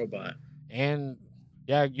be a robot. And,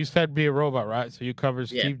 yeah, you said be a robot, right? So you covered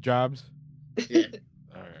Steve Jobs? Yeah.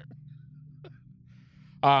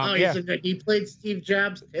 All right. He played Steve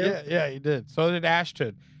Jobs, too? Yeah, he did. So did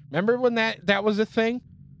Ashton. Remember when that was a thing?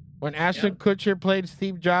 When Ashton Kutcher played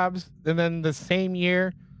Steve Jobs, and then the same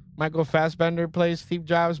year, Michael Fassbender plays Steve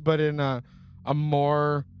Jobs, but in a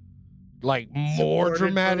more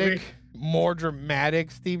dramatic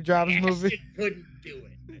Steve Jobs movie. Ashton couldn't do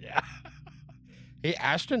it. Yeah.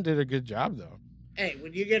 Ashton did a good job though. Hey,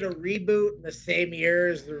 when you get a reboot in the same year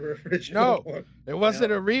as the original one, it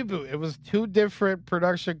wasn't a reboot. It was 2 different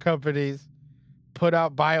production companies put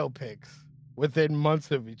out biopics within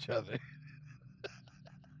months of each other.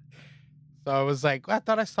 So I was like, I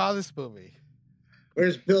thought I saw this movie.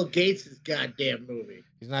 Where's Bill Gates' goddamn movie?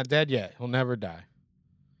 He's not dead yet. He'll never die.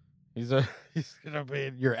 He's gonna be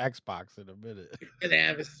in your Xbox in a minute. He's gonna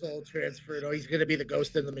have his soul transferred. Oh, he's gonna be the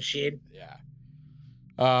ghost in the machine. Yeah.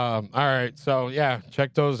 All right. So yeah,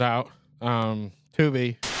 check those out.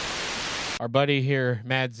 Tubi. Our buddy here,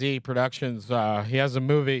 Mad Z Productions. He has a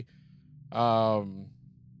movie. What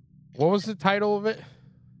was the title of it?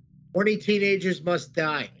 20 Teenagers Must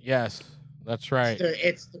Die. Yes, that's right.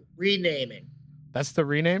 It's the renaming. That's the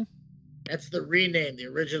rename? That's the rename. The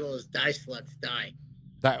original is Die Sluts Die.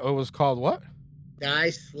 That it was called what? Die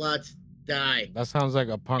Sluts Die. That sounds like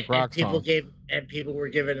a punk rock song. People were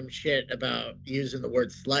giving him shit about using the word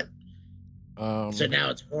slut. So now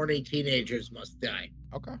it's Horny Teenagers Must Die.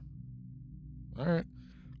 Okay. All right.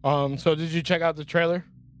 So did you check out the trailer?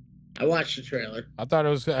 I watched the trailer. I thought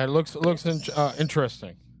it looks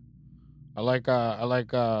interesting. I like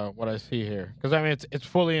what I see here because I mean it's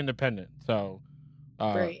fully independent. So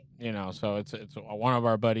right. So it's one of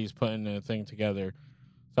our buddies putting the thing together.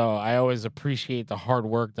 So I always appreciate the hard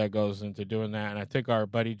work that goes into doing that. And I think our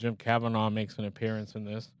buddy Jim Cavanaugh makes an appearance in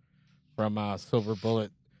this from Silver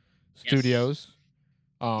Bullet Studios.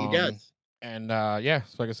 He does. And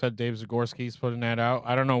so like I said, Dave Zagorski's putting that out.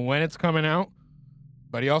 I don't know when it's coming out,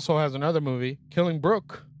 but he also has another movie, Killing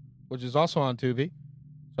Brooke, which is also on Tubi.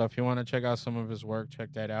 So if you want to check out some of his work,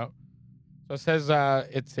 check that out. So it says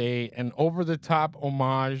it's an over-the-top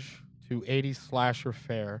homage to 80s slasher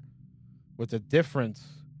fare with a difference,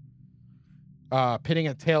 pitting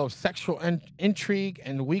a tale of sexual intrigue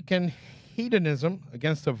and weekend hedonism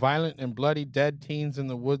against a violent and bloody dead teens in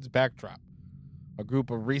the woods backdrop. A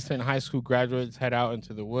group of recent high school graduates head out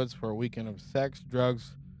into the woods for a weekend of sex,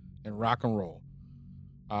 drugs, and rock and roll.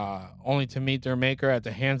 Only to meet their maker at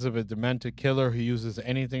the hands of a demented killer who uses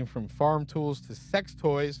anything from farm tools to sex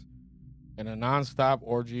toys in a non-stop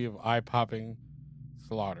orgy of eye-popping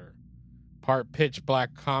slaughter. Part pitch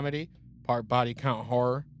black comedy, part body count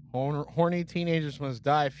horror, Horny Teenagers Must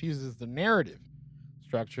Die fuses the narrative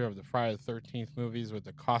structure of the Friday the 13th movies with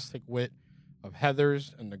the caustic wit of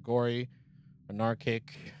Heathers and the gory,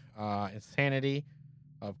 anarchic insanity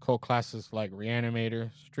of cult classics like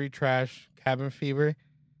Reanimator, Street Trash, Cabin Fever,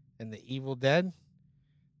 and The Evil Dead.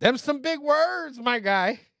 Them some big words, my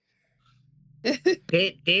guy.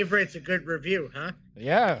 Dave rates a good review, huh?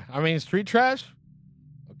 Yeah, I mean, Street Trash?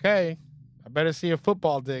 Okay. I better see a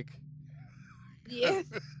football dick. Yeah.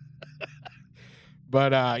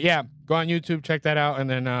 But, yeah, go on YouTube, check that out, and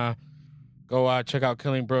then go check out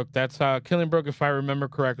Killing Brook. That's Killing Brook, if I remember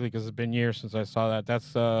correctly, because it's been years since I saw that.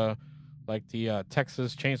 That's like the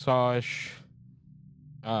Texas Chainsaw-ish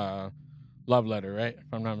love letter, right?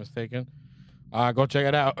 If I'm not mistaken. Go check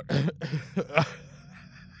it out.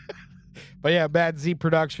 But yeah, Bad Z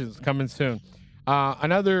Productions coming soon.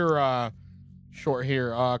 Another short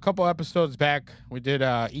here. A couple episodes back, we did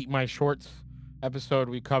Eat My Shorts episode.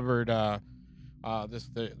 We covered the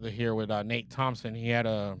here with Nate Thompson. He had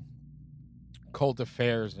a Cult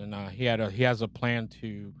Affairs, and he has a plan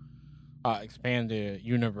to expand the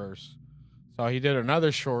universe. So he did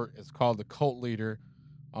another short. It's called The Cult Leader.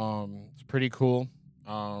 It's pretty cool.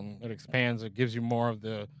 It expands. It gives you more of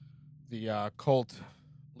the cult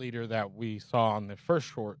leader that we saw on the first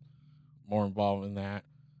short, more involved in that,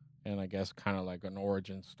 and I guess kind of like an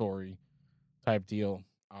origin story type deal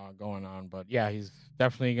going on. But yeah, he's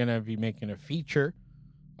definitely gonna be making a feature.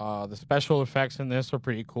 The special effects in this are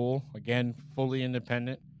pretty cool. Again, fully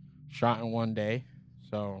independent, shot in one day,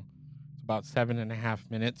 so it's about 7.5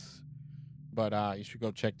 minutes. But you should go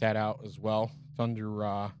check that out as well. It's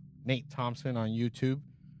under Nate Thompson on YouTube.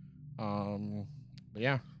 But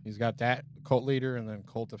yeah, he's got that, Cult Leader, and then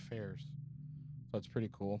Cult Affairs. So it's pretty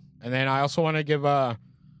cool. And then I also want to give a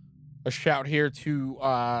shout here to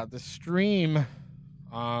the stream,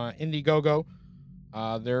 Indiegogo.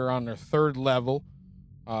 They're on their third level.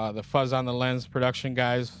 The Fuzz on the Lens production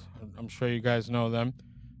guys, I'm sure you guys know them.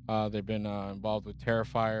 They've been involved with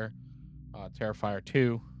Terrifier, Terrifier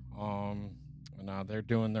 2. And they're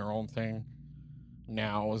doing their own thing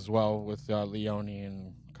now as well with Leone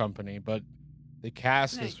and company. But the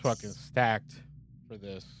cast is fucking stacked for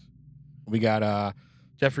this. We got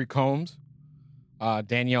Jeffrey Combs,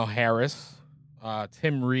 Danielle Harris,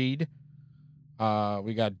 Tim Reed.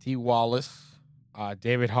 We got Dee Wallace,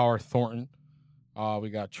 David Howard Thornton. We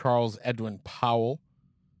got Charles Edwin Powell,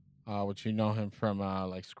 which you know him from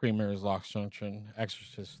like Screamers, Lost Junction,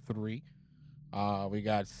 Exorcist 3. We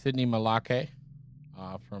got Sidney Malake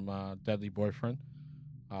from Deadly Boyfriend.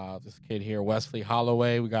 This kid here, Wesley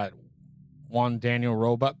Holloway. We got Juan Daniel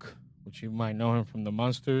Roebuck, which you might know him from The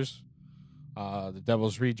Munsters, The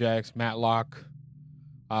Devil's Rejects, Matlock.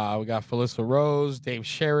 We got Felissa Rose, Dave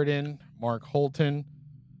Sheridan, Mark Holton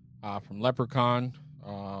from Leprechaun,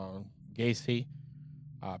 Gacy,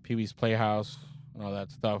 Pee-wee's Playhouse, and all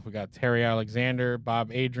that stuff. We got Terry Alexander,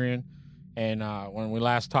 Bob Adrian, and when we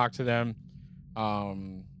last talked to them,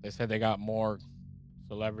 they said they got more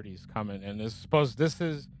celebrities coming, and this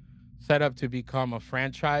is set up to become a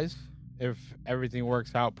franchise if everything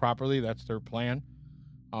works out properly. That's their plan.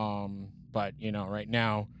 But you know, right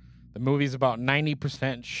now the movie's about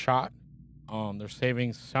 90% shot. They're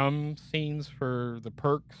saving some scenes for the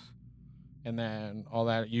perks, and then all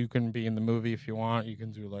that. You can be in the movie if you want. You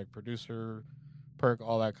can do like producer perk,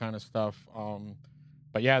 all that kind of stuff.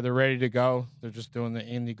 But yeah, they're ready to go. They're just doing the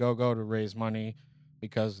Indiegogo to raise money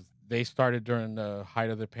because they started during the height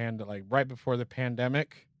of the pandemic, like right before the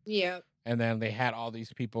pandemic. Yeah. And then they had all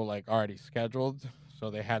these people like already scheduled, so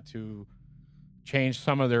they had to change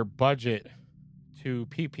some of their budget to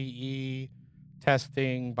PPE,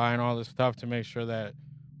 testing, buying all this stuff to make sure that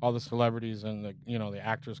all the celebrities and the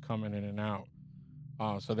actors coming in and out.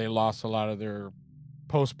 So they lost a lot of their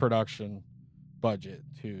post-production budget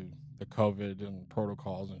to the COVID and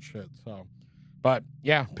protocols and shit. So, but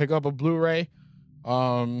yeah, pick up a Blu-ray.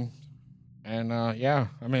 Yeah,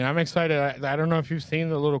 I mean, I'm excited. I don't know if you've seen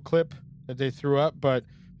the little clip that they threw up, but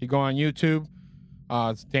if you go on YouTube,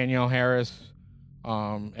 it's Danielle Harris,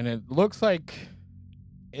 and it looks like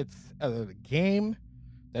it's a game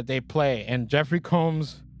that they play. And Jeffrey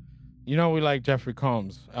Combs, we like Jeffrey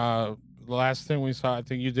Combs. The last thing we saw, I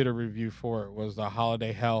think you did a review for it, was the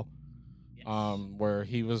Holiday Hell, yes. Where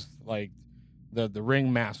he was like the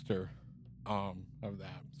ringmaster of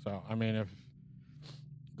that. So, I mean, if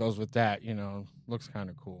it goes with that, looks kind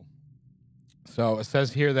of cool. So it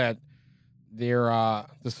says here that the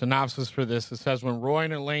synopsis for this, it says, when Roy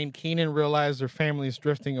and Elaine Keenan realize their family is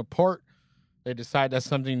drifting apart, they decide that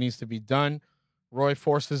something needs to be done. Roy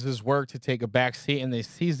forces his work to take a back seat, and they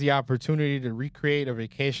seize the opportunity to recreate a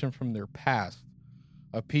vacation from their past.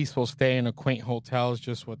 A peaceful stay in a quaint hotel is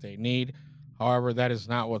just what they need. However, that is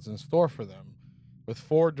not what's in store for them. With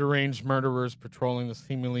 4 deranged murderers patrolling the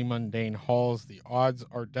seemingly mundane halls, the odds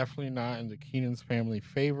are definitely not in the Keenan's family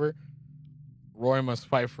favor. Roy must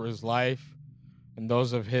fight for his life, and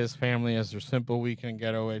those of his family as their simple weekend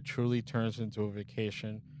getaway truly turns into a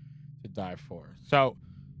vacation to die for. So,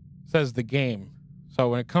 says the game. So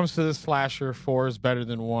when it comes to the slasher, 4 is better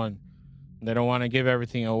than 1. They don't want to give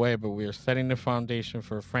everything away, but we are setting the foundation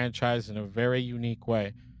for a franchise in a very unique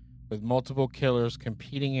way. With multiple killers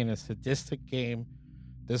competing in a sadistic game,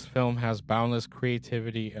 this film has boundless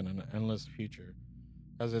creativity and an endless future.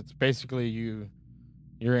 Because it's basically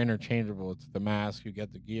you're interchangeable. It's the mask, you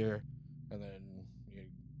get the gear, and then you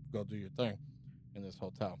go do your thing in this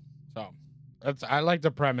hotel. So I like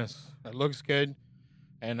the premise. It looks good.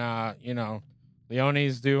 And,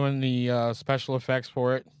 Leone's doing the special effects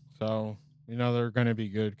for it. So, they're going to be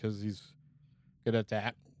good because he's good at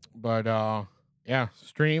that. But,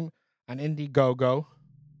 stream on Indiegogo.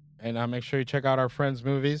 And make sure you check out our friends'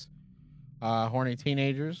 movies. Horny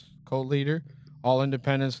Teenagers, Code Leader, all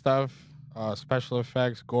independent stuff, special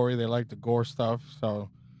effects, gory. They like the gore stuff. So,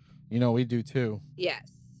 we do too.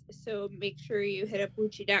 Yes. So make sure you hit up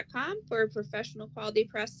Wuchi.com for professional quality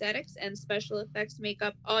prosthetics and special effects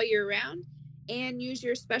makeup all year round. And use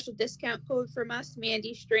your special discount code from us,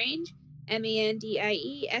 Mandy Strange,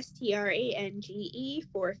 MANDIESTRANGE,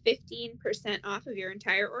 for 15% off of your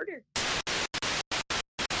entire order.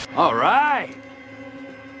 All right.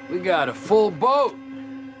 We got a full boat.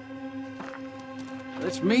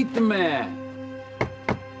 Let's meet the man.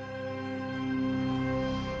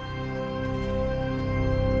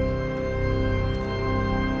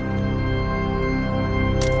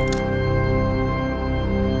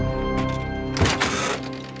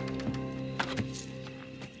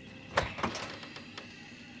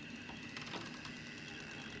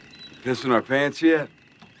 Pissing our pants yet?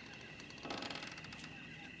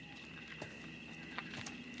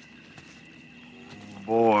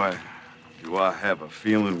 Boy, do I have a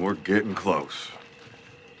feeling we're getting close.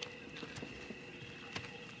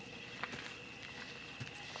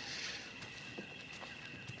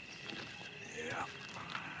 Yeah.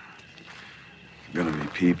 Gonna be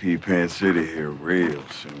Pee-Pee Pants City here real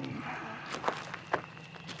soon.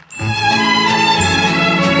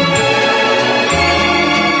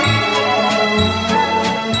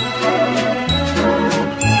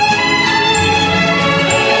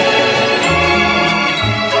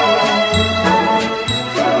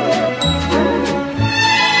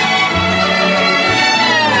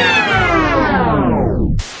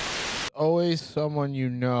 Someone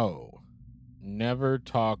never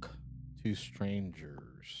talk to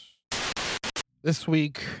strangers. This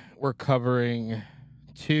week we're covering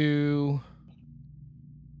 2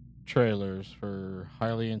 trailers for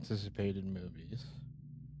highly anticipated movies.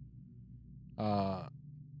 We're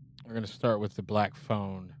going to start with The Black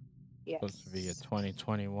Phone. Yes. Supposed to be a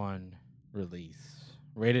 2021 release.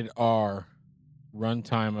 Rated R,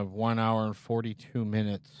 runtime of 1 hour and 42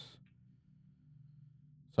 minutes.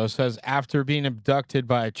 So it says, after being abducted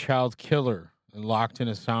by a child killer and locked in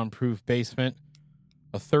a soundproof basement,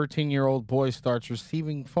 a 13-year-old boy starts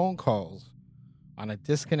receiving phone calls on a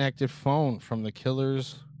disconnected phone from the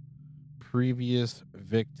killer's previous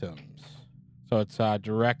victims. So it's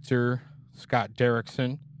director Scott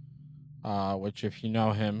Derrickson, which if you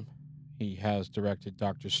know him, he has directed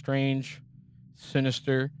Doctor Strange,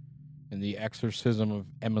 Sinister, and The Exorcism of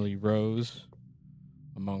Emily Rose,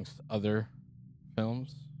 amongst other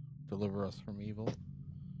films, Deliver Us from Evil,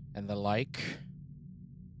 and the like.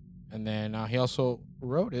 And then he also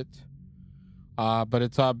wrote it, but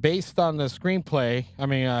it's based on the screenplay.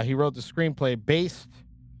 He wrote the screenplay based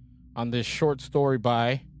on this short story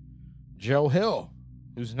by Joe Hill,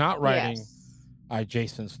 who's not writing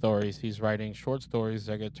adjacent stories. He's writing short stories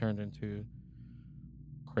that get turned into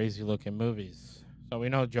crazy-looking movies. So we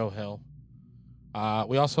know Joe Hill.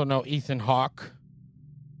 We also know Ethan Hawke.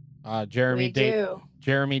 Jeremy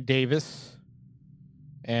Davis,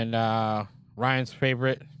 and Ryan's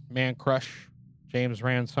favorite man crush, James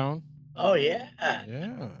Ransone. Oh yeah.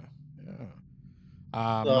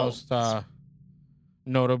 Most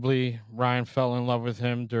notably, Ryan fell in love with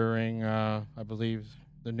him during, I believe,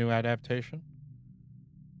 the new adaptation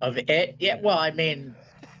of it. Yeah. Well,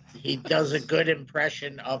 he does a good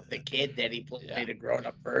impression of the kid that he played a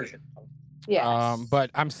grown-up version of. Yes. But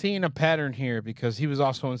I'm seeing a pattern here because he was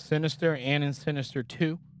also in Sinister and in Sinister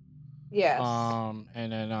 2. Yes.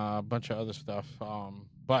 And then a bunch of other stuff.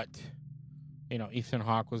 But Ethan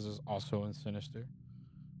Hawke was also in Sinister.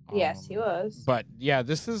 Yes, he was. But yeah,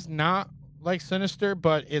 this is not like Sinister,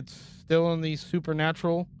 but it's still in the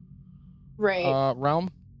supernatural realm.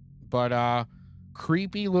 But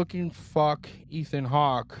creepy looking fuck Ethan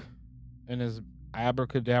Hawke in his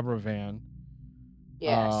abracadabra van.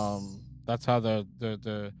 Yes. That's how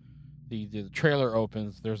the trailer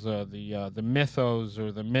opens. There's the mythos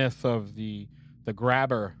or the myth of the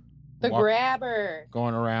grabber. Grabber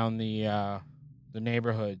going around the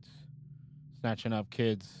neighborhoods, snatching up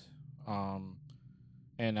kids.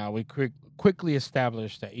 And we quickly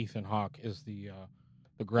established that Ethan Hawke is the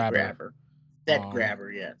grabber.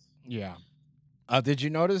 Grabber, yes. Yeah. Did you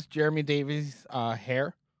notice Jeremy Davies'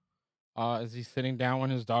 hair as he's sitting down when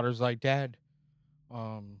his daughter's like, "Dad,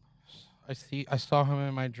 I saw him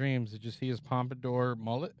in my dreams. Did you see his pompadour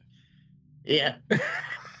mullet?" Yeah.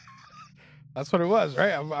 That's what it was,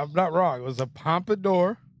 right? I'm not wrong. It was a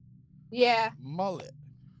pompadour mullet.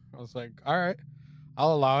 I was like, all right,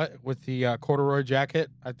 I'll allow it with the corduroy jacket.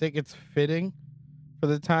 I think it's fitting for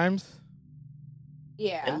the times.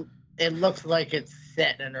 Yeah. It looks like it's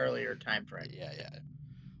set in an earlier time frame. Yeah.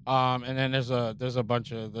 And then there's a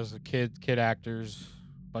bunch of kid actors,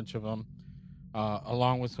 a bunch of them,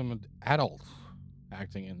 along with some adults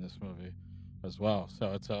acting in this movie as well.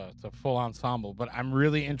 So it's a full ensemble. But I'm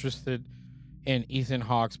really interested in Ethan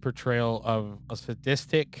Hawke's portrayal of a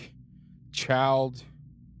sadistic child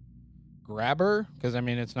grabber, because I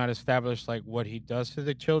mean it's not established like what he does to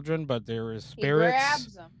the children, but there is spirits. He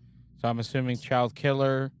grabs them. So I'm assuming child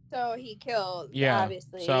killer. So he killed. Yeah.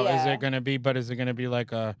 Obviously. So yeah. is it gonna be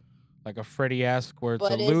like a Freddy-esque where it's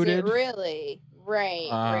but eluded? Is it really? Right.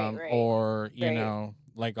 Or you know,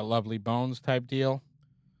 like a Lovely Bones type deal.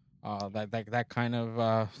 That kind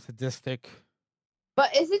of sadistic.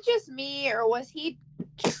 But is it just me, or was he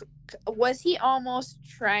almost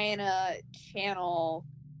trying to channel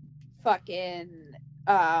fucking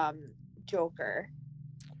Joker?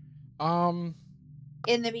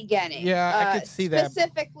 In the beginning. Yeah, I could see that.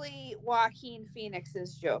 Specifically Joaquin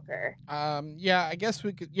Phoenix's Joker. Yeah, I guess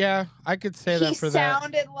we could. Yeah, I could say that for that. He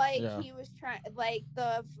sounded like he was trying, like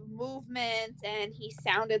the movements, and he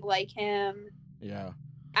sounded like him. Yeah.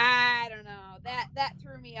 I don't know. That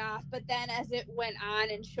threw me off. But then as it went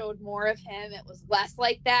on and showed more of him, it was less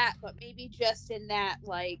like that. But maybe just in that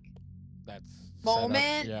that's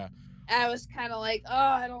moment, yeah. I was kind of like, oh,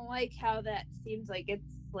 I don't like how that seems like it's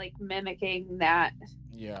like mimicking that.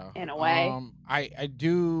 Yeah. In a way. I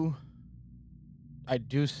do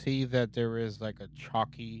see that there is like a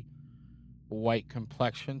chalky white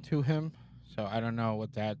complexion to him. So I don't know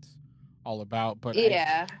what that's all about. But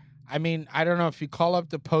yeah. I mean, I don't know if you call up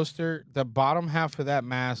the poster, the bottom half of that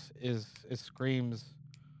mask it screams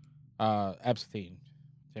Epstein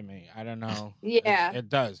to me. I don't know. Yeah. It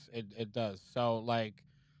does. It does. So like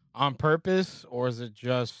on purpose, or is it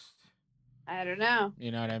just, I don't know.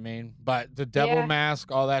 You know what I mean? But the devil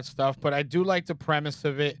mask, all that stuff. But I do like the premise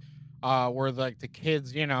of it, where like the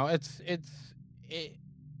kids, you know, it's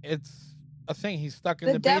a thing. He's stuck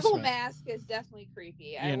in the basement. The devil mask is definitely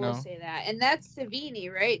creepy. I will say that. And that's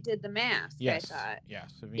Savini, right? Did the mask, yes. I thought. Yeah,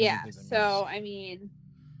 Savini did the so, mask. I mean,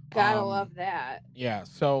 gotta love that. Yeah,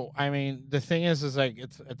 so, I mean, the thing is like,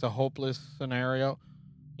 it's a hopeless scenario.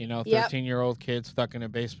 You know, 13-year-old kid stuck in a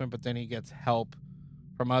basement, but then he gets help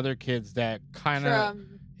from other kids that kind of,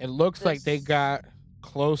 it looks like they got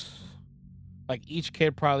close, like each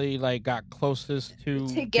kid probably like got closest to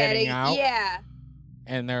getting out. Yeah.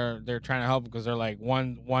 And they're trying to help because they're like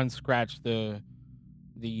one scratched the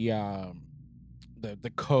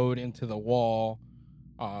code into the wall.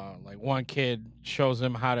 Like one kid shows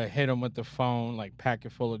him how to hit him with the phone, like pack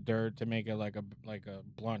it full of dirt to make it like a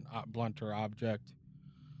blunter object.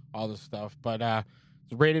 All this stuff, but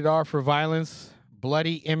it's rated R for violence,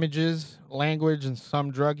 bloody images, language, and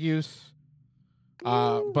some drug use.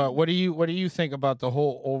 But what do you think about the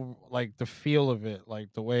whole, like the feel of it,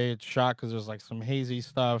 like the way it's shot? Because there's like some hazy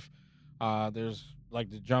stuff. There's like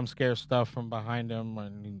the jump scare stuff from behind him,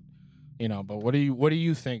 and you know. But what do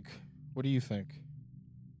you think? What do you think?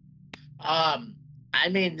 I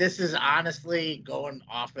mean, this is honestly going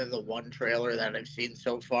off of the one trailer that I've seen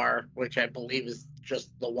so far, which I believe is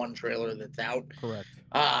just the one trailer that's out. Correct.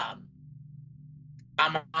 I'm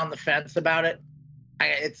on the fence about it.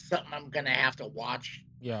 It's something I'm gonna have to watch.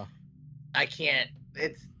 Yeah. I can't.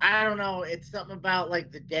 I don't know. It's something about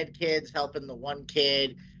like the dead kids helping the one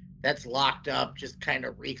kid that's locked up. Just kind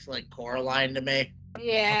of reeks like Coraline to me.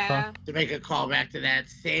 Yeah. Okay. To make a call back to that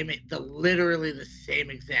literally the same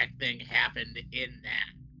exact thing happened in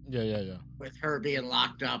that. Yeah. With her being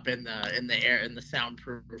locked up in the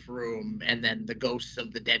soundproof room, and then the ghosts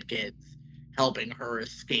of the dead kids helping her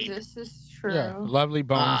escape. This is true. Yeah, Lovely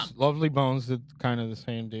Bones. Lovely Bones did kind of the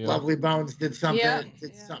same deal. Lovely Bones did something. Yeah.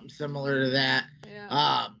 Something similar to that.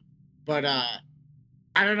 Yeah. But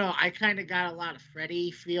I don't know. I kind of got a lot of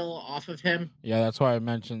Freddy feel off of him. Yeah, that's why I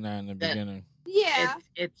mentioned that in the beginning. Yeah.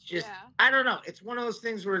 It's just, I don't know. It's one of those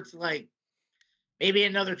things where it's like, maybe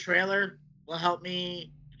another trailer will help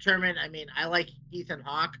me determine. I mean, I like Ethan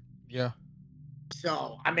Hawke. Yeah.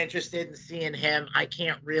 So I'm interested in seeing him. I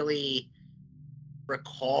can't really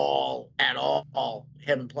recall at all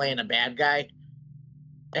him playing a bad guy.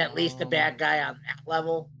 At least a bad guy on that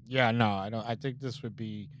level. Yeah, no, I don't. I think this would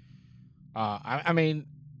be. I mean,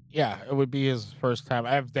 yeah, it would be his first time.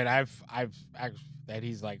 That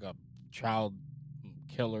he's like a child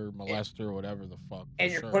killer, molester, whatever the fuck. And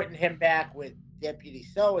you're putting him back with Deputy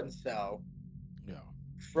So and So. Yeah.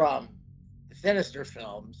 From the Sinister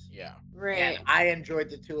films. Yeah. Right. And I enjoyed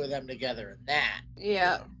the two of them together in that.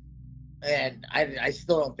 Yeah. And I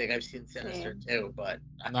still don't think I've seen Sinister 2, but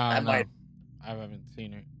I might. I haven't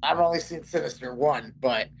seen it. I've only seen Sinister 1,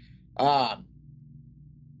 but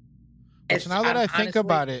Which now that I think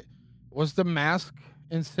about it, was the mask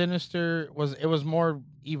in Sinister it was more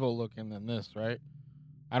evil looking than this, right?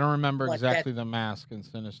 I don't remember exactly the mask in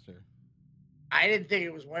Sinister. I didn't think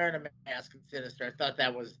it was wearing a mask in Sinister. I thought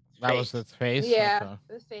that was was its face. Yeah, okay.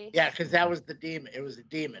 the face. Yeah, because that was the demon. It was a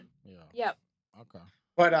demon. Yeah. Yep. Okay.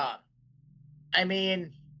 But I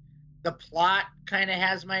mean, the plot kind of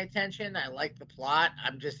has my attention. I like the plot.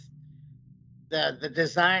 I'm just the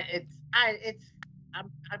design.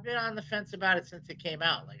 I've been on the fence about it since it came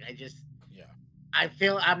out. Like I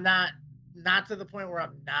feel I'm not to the point where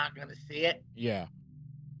I'm not gonna see it. Yeah.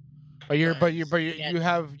 But you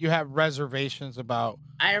have reservations about.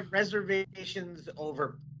 I have reservations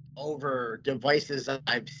over devices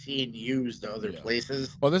I've seen used other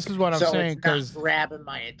places. Well, this is what I'm saying, because grabbing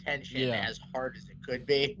my attention as hard as it could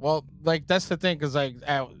be. Well, like that's the thing, because like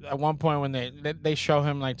at one point when they show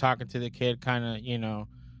him like talking to the kid, kind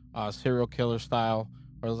of serial killer style,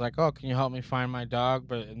 where it's like, oh, can you help me find my dog?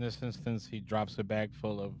 But in this instance, he drops a bag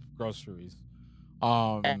full of groceries.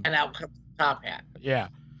 And out comes the top hat. Yeah.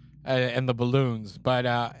 And the balloons, but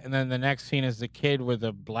and then the next scene is the kid with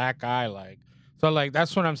a black eye, like, so like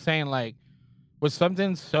that's what I'm saying, like, with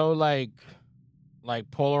something so like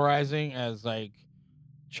polarizing as like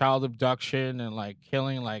child abduction and like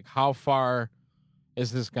killing, like how far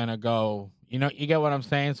is this gonna go? You know, you get what I'm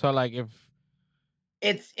saying? So like if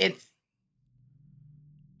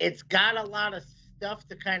it's got a lot of stuff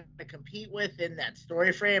to kind of compete with in that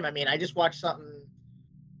story frame. I mean, I just watched something.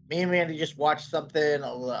 Me and Randy just watched something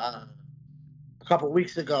a couple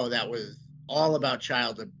weeks ago that was all about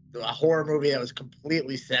a horror movie that was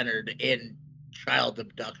completely centered in child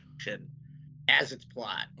abduction as its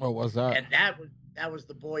plot. What was that? And that was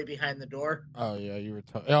The Boy Behind the Door. Oh yeah, you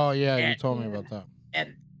told me about that.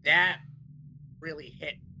 And that really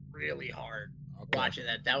hit really hard. Watching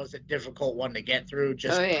that. That was a difficult one to get through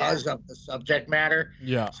just because of the subject matter.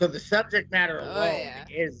 Yeah. So the subject matter alone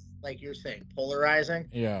is, like you're saying, polarizing.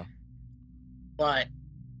 Yeah. But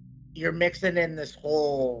you're mixing in the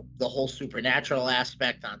whole supernatural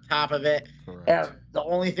aspect on top of it. Correct. And the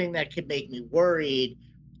only thing that could make me worried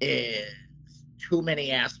is too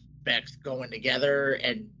many aspects going together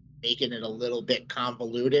and making it a little bit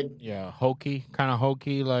convoluted. Yeah, kind of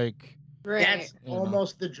hokey, like. Right. That's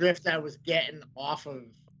almost the drift I was getting off of.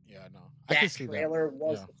 Yeah, no. I can see trailer that.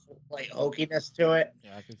 was like hokiness to it.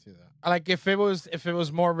 Yeah, I can see that. Like if it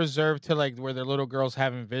was more reserved to like where the little girl's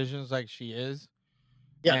having visions, like she is.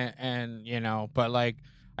 Yeah. And but like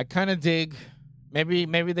I kind of dig.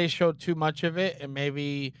 Maybe they showed too much of it, and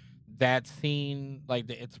maybe that scene like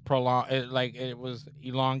it's prolonged, like it was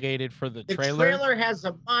elongated for the trailer. The trailer has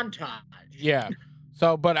a montage. Yeah.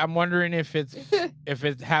 So, but I'm wondering if if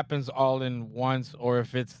it happens all in once, or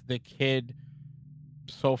if it's the kid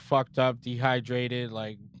so fucked up, dehydrated,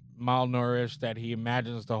 like malnourished that he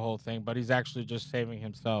imagines the whole thing, but he's actually just saving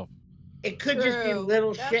himself. It could just be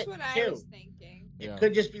little shit what too. I was thinking. It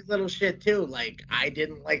could just be little shit too. Like I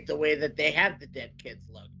didn't like the way that they had the dead kids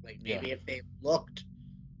look. Like maybe if they looked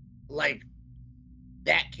like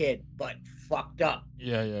that kid, but fucked up.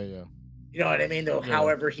 Yeah. You know what I mean? Though,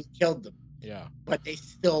 however he killed them. Yeah. But they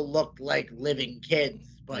still looked like living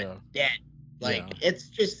kids, but dead. Like it's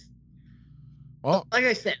just. Well, like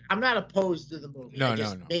I said, I'm not opposed to the movie. No.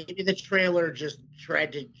 Maybe the trailer just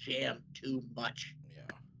tried to jam too much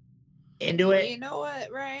into it. You know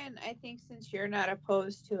what, Ryan? I think since you're not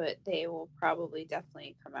opposed to it, they will probably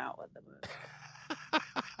definitely come out with the movie.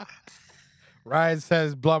 Ryan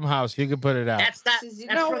says Blumhouse. You can put it out. That's not. You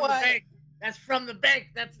that's know from what? The bank. That's from the bank.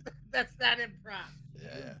 That's not improv.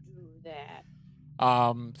 Yeah. Do that.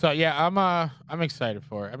 So yeah, I'm excited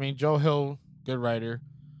for it. I mean, Joe Hill, good writer.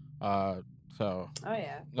 So. Oh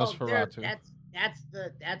yeah. Nosferatu.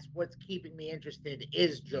 that's what's keeping me interested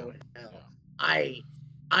is Joe Hill. I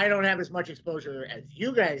don't have as much exposure as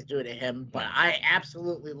you guys do to him, but I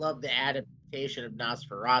absolutely love the adaptation of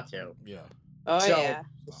Nosferatu. Yeah. Oh, so yeah.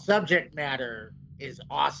 the subject matter is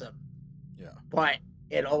awesome. Yeah. But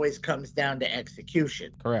it always comes down to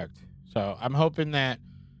execution. Correct. So I'm hoping that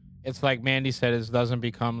it's like Mandy said, it doesn't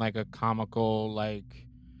become like a comical, like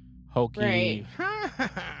hokey. Right.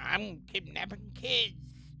 I'm kidnapping kids.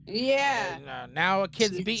 Yeah. And, now a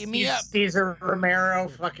kid's beating me up. Cesar Romero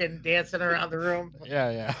fucking dancing around the room.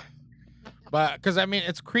 Yeah. But because I mean,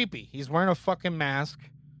 it's creepy. He's wearing a fucking mask,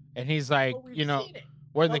 and he's like,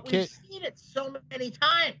 where the kid. We've seen it so many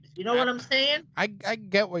times. You know what I'm saying? I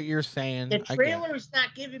get what you're saying. The trailer's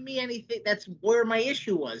not giving me anything. That's where my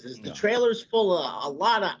issue was. Is the trailer's full of a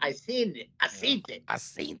lot of. I seen it.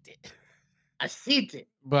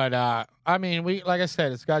 But I mean, like I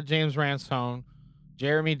said, it's got James Ransone,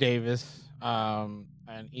 Jeremy Davis, and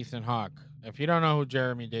Ethan Hawke. If you don't know who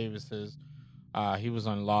Jeremy Davis is, he was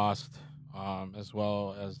on Lost, as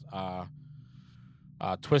well as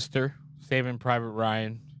Twister, Saving Private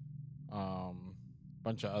Ryan,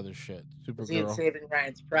 bunch of other shit. Supergirl. Saving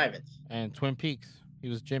Ryan's Privates. And Twin Peaks. He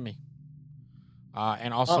was Jimmy.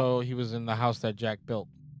 And also he was in The House That Jack Built.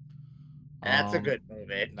 That's a good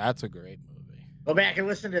movie. That's a great movie. Go back and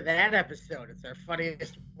listen to that episode. It's our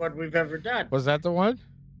funniest one we've ever done. Was that the one?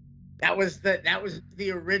 That was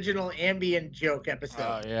the original Ambien joke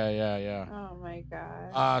episode. Oh yeah. Oh my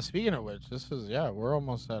god. Speaking of which, we're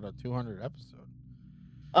almost at a 200 episode.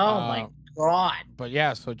 Oh my god. But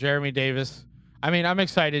yeah, so Jeremy Davis. I mean, I'm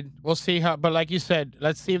excited. We'll see how. But like you said,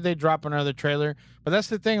 let's see if they drop another trailer. But that's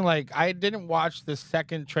the thing. Like, I didn't watch the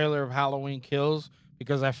second trailer of Halloween Kills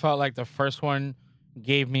because I felt like the first one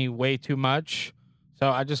gave me way too much. So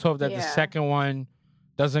I just hope that the second one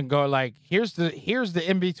doesn't go like, here's the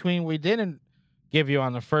in between we didn't give you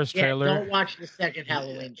on the first trailer. Don't watch the second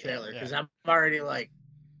Halloween trailer because I'm already like,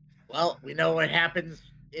 well, we know what happens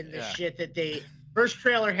in the shit that they first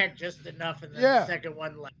trailer had just enough, and then the second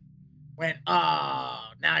one went, oh,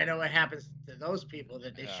 now I know what happens to those people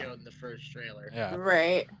that they showed in the first trailer. Yeah.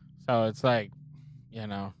 Right. So it's like,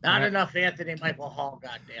 not enough Anthony Michael Hall,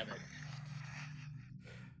 goddammit.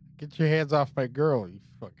 Get your hands off my girl, you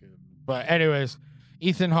fucking. But anyways,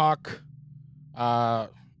 Ethan Hawke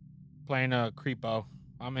playing a creepo.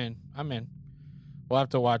 I'm in. We'll have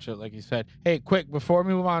to watch it, like you said. Hey, quick, before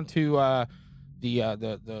we move on to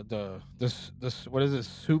this what is it?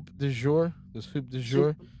 Soup du jour? The soup du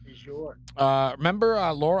jour.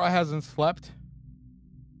 Remember Laura Hasn't Slept?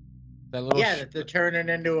 That little that they're turning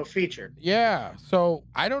into a feature. Yeah. So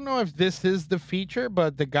I don't know if this is the feature,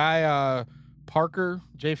 but the guy Parker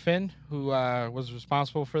J. Finn, who was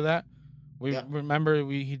responsible for that,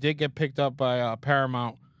 he did get picked up by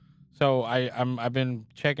Paramount. So I've been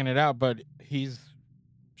checking it out, but he's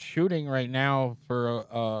shooting right now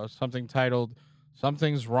for something titled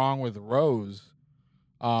 "Something's Wrong with Rose,"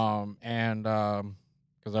 and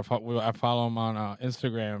because I follow him on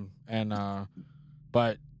Instagram, and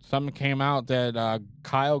but something came out that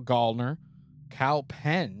Kyle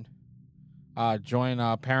Penn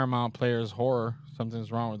joined Paramount Players Horror.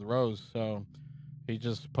 Something's Wrong with Rose. So he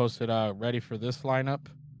just posted ready for this lineup.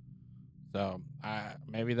 So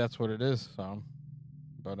maybe that's what it is. So,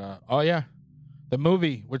 but the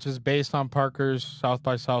movie, which is based on Parker's South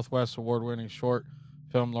by Southwest award-winning short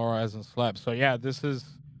film "Laura Hasn't Slept." So yeah, this is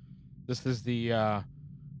the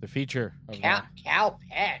feature of Cal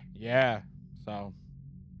Penn. Yeah. So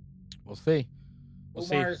we'll see.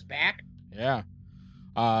 Umar's back. Yeah.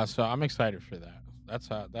 So I'm excited for that.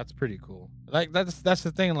 That's pretty cool. Like that's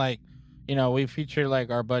the thing. Like, we feature like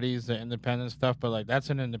our buddies, the independent stuff, but like that's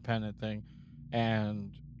an independent thing,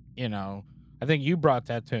 and I think you brought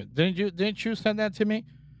that to. Didn't you send that to me?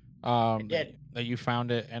 I did. That you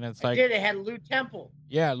found it, and it's I like did. It had Lou Temple.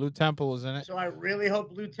 Yeah, Lou Temple was in it. So I really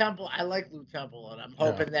hope Lou Temple. I like Lou Temple, and I'm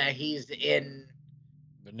hoping that he's in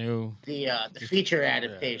the feature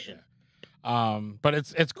adaptation. But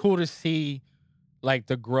it's cool to see like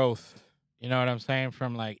the growth. You know what I'm saying?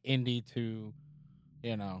 From like indie to,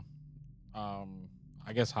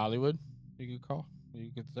 I guess Hollywood. You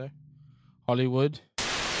could say Hollywood.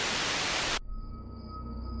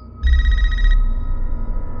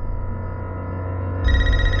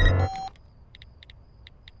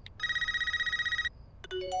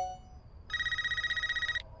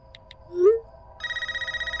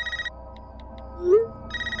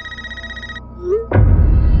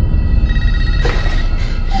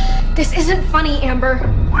 This isn't funny, Amber.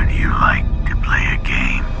 Would you like to play a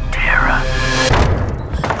game, Tara?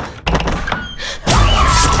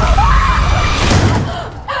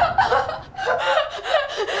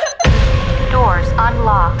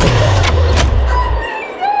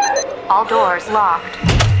 locked.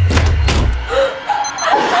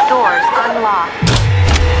 Doors unlocked.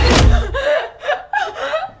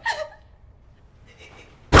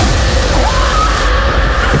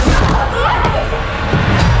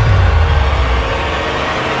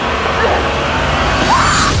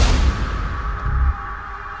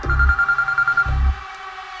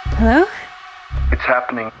 Hello? It's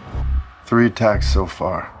happening. 3 attacks so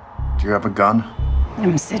far. Do you have a gun?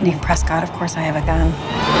 I'm Sydney Prescott. Of course I have a gun.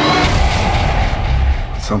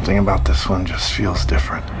 Something about this one just feels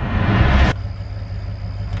different.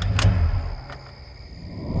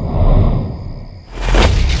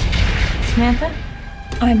 Samantha?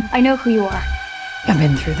 I know who you are. I've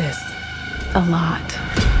been through this a lot.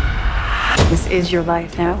 This is your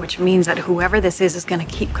life now, which means that whoever this is gonna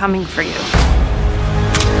keep coming for you.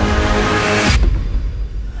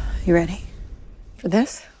 You ready for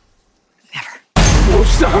this? Never. Oh,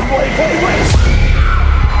 stop! Wait!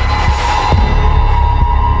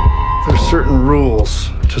 There's certain rules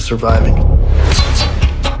to surviving.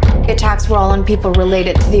 The attacks were all on people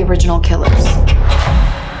related to the original killers.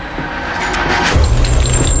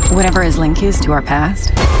 Whatever his link is to our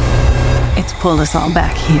past, it's pulled us all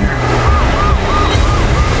back here.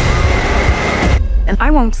 And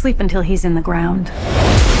I won't sleep until he's in the ground.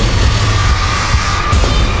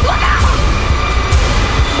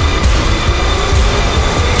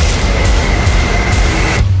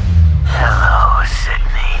 Hello,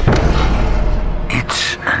 Sydney.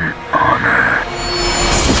 It's an honor.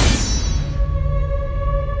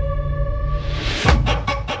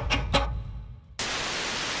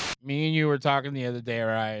 Me and you were talking the other day,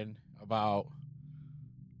 Ryan, about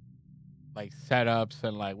like setups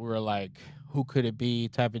and like we were like, who could it be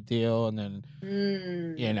type of deal, and then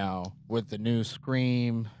you know, with the new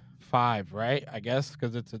Scream 5, right? I guess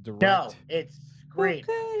because it's a direct. No, it's Scream.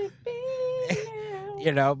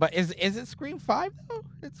 You know, but is it Scream 5 though?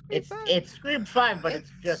 It's Scream 5, but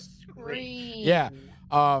it's just Scream. Yeah.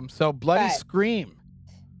 So Bloody Right. Scream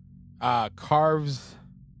carves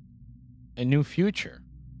a new future.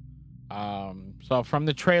 So from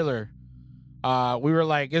the trailer, we were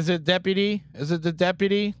like, is it Deputy? Is it the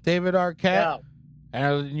Deputy, David Arquette? No.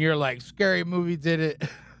 And you're like, Scary Movie did it.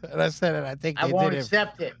 And I said it. I think they I won't did it.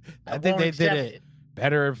 accept it. I think they did it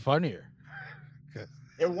better and funnier.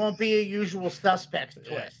 It won't be a usual suspects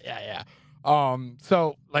twist. Yeah.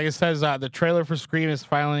 So like it says, the trailer for Scream is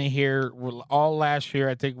finally here. All last year,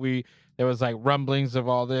 I think there was like rumblings of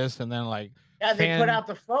all this, and then like They put out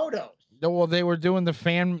the photos. No, well, they were doing the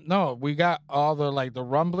fan. No, we got all the like the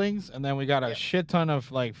rumblings, and then we got a shit ton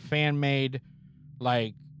of like fan made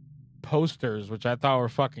like posters, which I thought were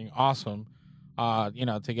fucking awesome. You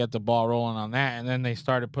know, to get the ball rolling on that, and then they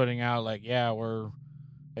started putting out like,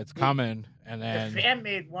 it's coming, and then The fan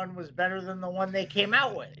made one was better than the one they came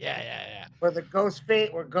out with. Yeah. Where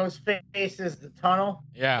Ghostface is the tunnel.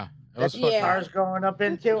 Yeah, That's what cars going up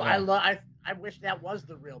into. Yeah. I wish that was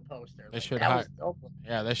the real poster. They should that hire. was dope.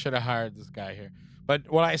 Yeah, they should have hired this guy here. But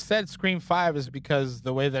what I said, Scream 5, is because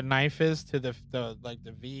the way the knife is to the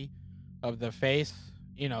V of the face,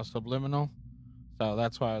 you know, subliminal. So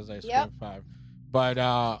that's why I was like Scream 5.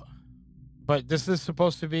 But this is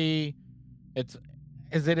supposed to be.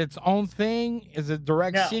 Is it its own thing? Is it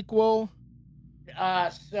direct sequel?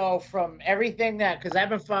 So from everything because I've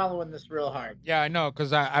been following this real hard. Yeah, I know,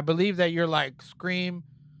 because I believe that you're like Scream.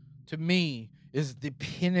 To me, is the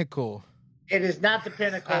pinnacle. It is not the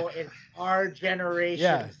pinnacle. It's our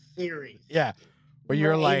generation series. Yeah, but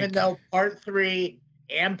you're like, even though part 3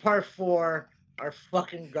 and part 4 are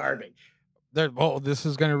fucking garbage. This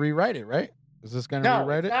is going to rewrite it, right? Is this going to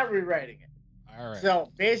rewrite it? No, it's not rewriting it. All right. So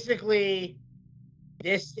basically,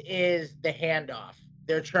 this is the handoff.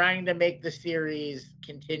 They're trying to make the series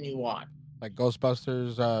continue on. Like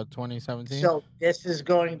Ghostbusters 2017? So this is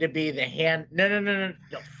going to be the hand. No,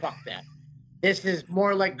 fuck that. This is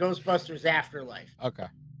more like Ghostbusters Afterlife. Okay.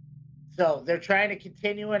 So they're trying to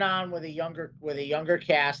continue it on with a younger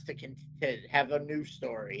cast to have a new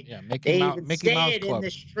story. Yeah, Mickey Mouse it Club. In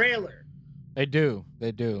this trailer. They do.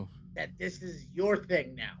 That this is your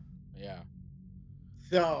thing now. Yeah.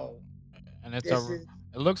 So. And it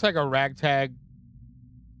looks like a ragtag,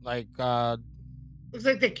 like. Looks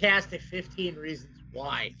like the cast of 15 Reasons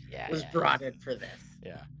Why was brought in for this.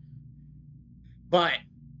 Yeah. But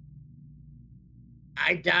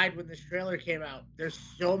I died when this trailer came out. There's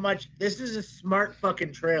so much. This is a smart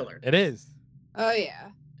fucking trailer. It is. Oh,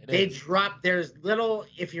 yeah. There's little,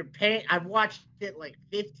 if you're paying, I've watched it like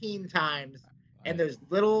 15 times, and there's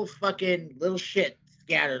little shit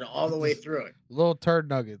scattered all the way through it. Little turd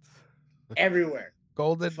nuggets. Everywhere.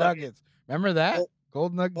 Golden nuggets. Remember that?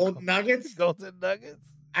 Golden nuggets. Golden nuggets? Golden nuggets.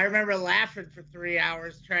 I remember laughing for 3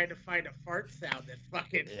 hours trying to find a fart sound that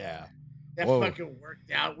fucking fucking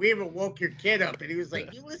worked out. We even woke your kid up, and he was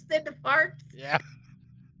like, "You listening to farts?" Yeah.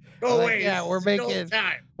 Go Like, away. yeah, This is adult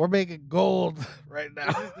time. we're making gold right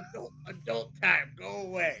now. This is adult time. Go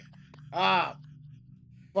away.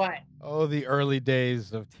 But Oh, the early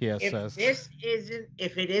days of TSS.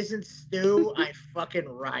 if it isn't Stu, I fucking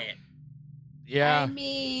riot. Yeah. I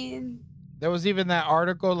mean, There was even that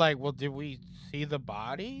article like, well, did we see the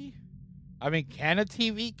body? I mean, can a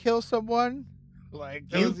TV kill someone? Like,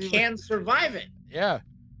 You can survive it. Yeah.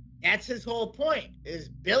 That's his whole point. Is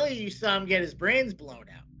Billy, you saw him get his brains blown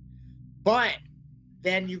out. But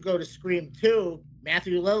then you go to Scream 2,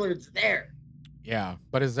 Matthew Lillard's there. Yeah,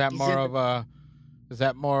 but is that more of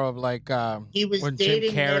like He was when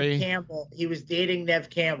dating Jim Carrey? Neve Campbell. He was dating Neve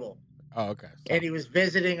Campbell. Oh, okay. And he was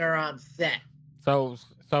visiting her on set. So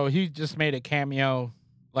he just made a cameo,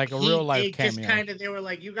 like a real life cameo. Just kind of, they were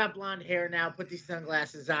like, "You got blonde hair now. Put these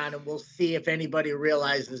sunglasses on, and we'll see if anybody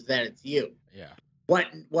realizes that it's you." Yeah.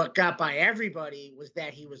 What got by everybody was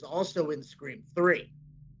that he was also in Scream 3.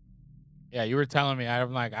 Yeah, you were telling me.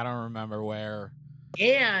 I'm like, I don't remember where.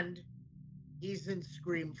 And he's in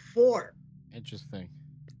Scream 4. Interesting.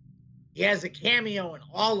 He has a cameo in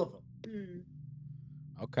all of them.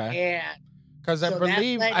 Okay. And because I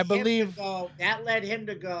believe that led him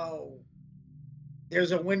to go.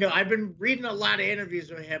 There's a window. I've been reading a lot of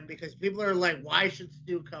interviews with him because people are like, "Why should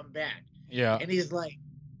Stu come back?" Yeah. And he's like,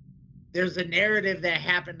 "There's a narrative that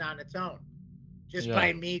happened on its own, just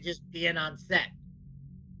by me just being on set."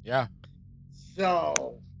 Yeah.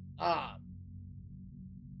 So,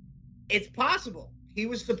 it's possible. He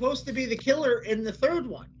was supposed to be the killer in the third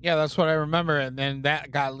one. Yeah, that's what I remember, and then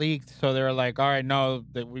that got leaked, so they were like, "All right, no,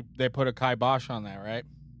 they put a kibosh on that, right?"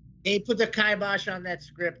 They put the kibosh on that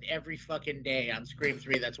script every fucking day on Scream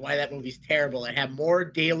 3. That's why that movie's terrible. It had more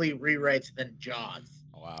daily rewrites than Jaws.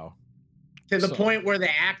 Wow. To the point where the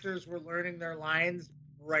actors were learning their lines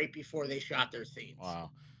right before they shot their scenes.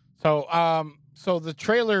 Wow. So the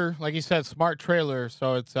trailer, like you said, smart trailer.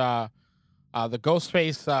 So it's the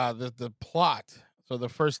Ghostface, the plot. So the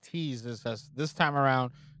first tease is that this time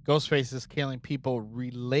around, Ghostface is killing people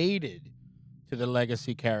related to the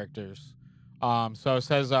legacy characters. So it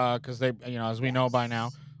says, because they, as we know by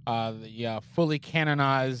now, the fully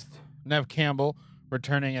canonized Neve Campbell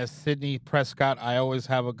returning as Sidney Prescott. I always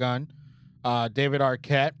have a gun. David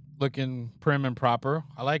Arquette looking prim and proper.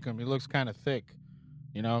 I like him. He looks kind of thick,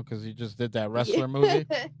 because he just did that wrestler movie.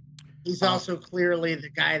 He's also clearly the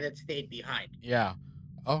guy that stayed behind. Yeah.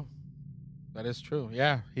 Oh, that is true.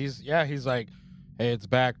 Yeah. He's like, hey, it's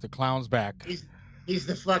back. The clown's back. He's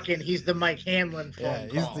the Mike Hanlon phone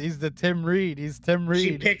call. He's the Tim Reed. He's Tim Reed.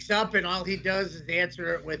 She picks up and all he does is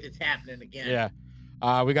answer it with "It's happening again."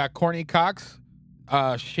 Yeah. We got Courtney Cox,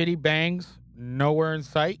 shitty bangs, nowhere in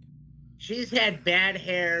sight. She's had bad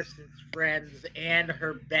hair since Friends and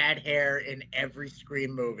her bad hair in every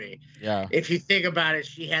Scream movie. Yeah. If you think about it,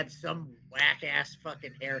 she had some whack-ass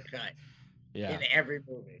fucking haircut in every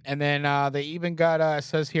movie. And then they even got, it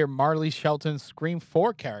says here, Marley Shelton's Scream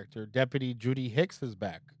 4 character, Deputy Judy Hicks, is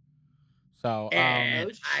back. So,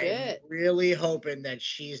 and I'm really hoping that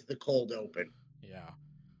she's the cold open. Yeah.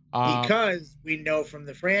 Because we know from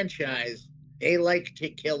the franchise, they like to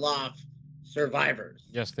kill off survivors.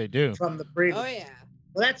 Yes, they do. From the previous. Oh, yeah.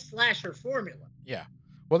 Well, that's slasher formula. Yeah.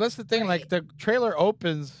 Well, that's the thing. Like, the trailer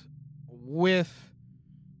opens with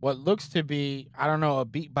what looks to be, I don't know, a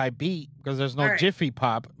beat by beat, because there's no Jiffy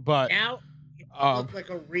Pop, but now it looked like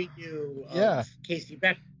a redo of Casey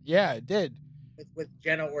Beck. Yeah, it did. With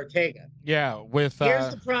Jenna Ortega. Yeah, with here's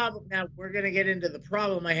the problem. Now we're gonna get into the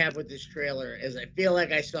problem I have with this trailer. Is I feel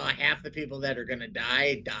like I saw half the people that are gonna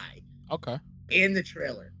die. Okay. In the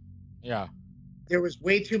trailer. Yeah. There was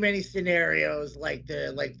way too many scenarios, like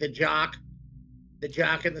the jock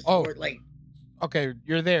and the sword. Okay,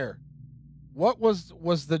 you're there. What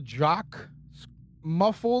was the jock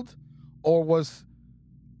muffled, or was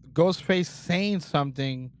Ghostface saying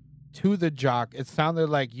something to the jock? It sounded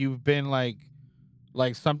like you've been like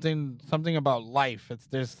something about life.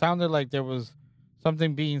 There sounded like there was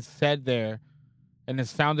something being said there, and it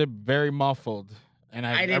sounded very muffled. And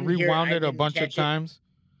I rewound it a bunch of times.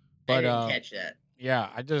 But I didn't catch that. Yeah,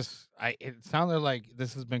 it sounded like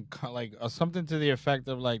this has been something to the effect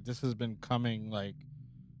of like this has been coming like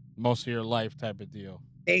most of your life type of deal.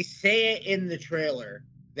 They say it in the trailer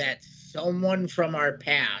that someone from our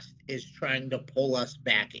past is trying to pull us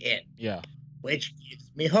back in. Yeah. Which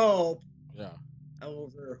gives me hope. Yeah.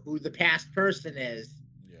 Over who the past person is.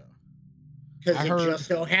 Yeah. Because it just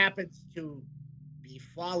so happens to be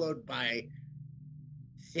followed by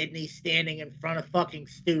Sydney standing in front of fucking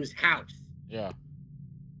Stu's house. Yeah.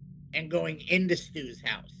 And going into Stu's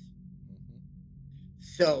house. Mm-hmm.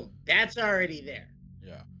 So that's already there.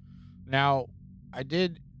 Yeah. Now, I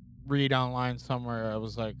did read online somewhere, it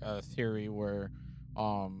was like a theory where,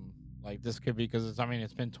 like this could be, because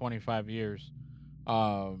it's been 25 years,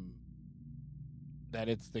 that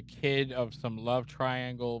it's the kid of some love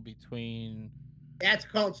triangle between. That's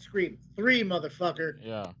called Scream 3, motherfucker.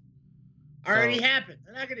 Yeah. Already happened.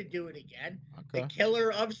 They're not going to do it again. Okay. The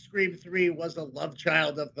killer of Scream 3 was a love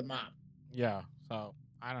child of the mom. Yeah. So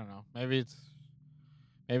I don't know. Maybe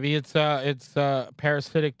it's a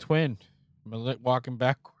parasitic twin walking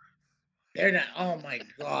backwards. They're not. Oh my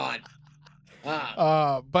god.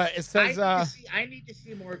 But it says I need to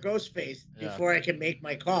see more Ghostface before I can make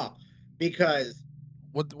my call, because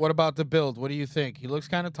what about the build? What do you think? He looks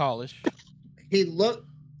kind of tallish.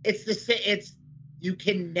 It's the same. It's you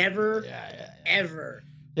can never ever.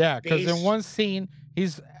 Yeah, because in one scene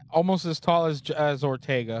he's almost as tall as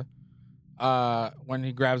Ortega when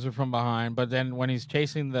he grabs her from behind, but then when he's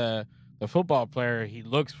chasing the football player, he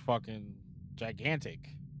looks fucking gigantic.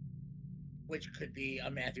 Which could be a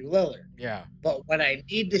Matthew Lillard. Yeah. But what I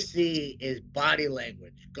need to see is body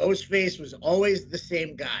language. Ghostface was always the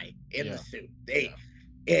same guy in the suit.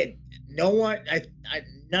 None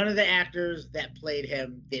of the actors that played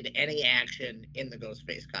him did any action in the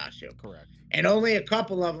Ghostface costume. Correct. And only a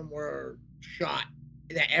couple of them were shot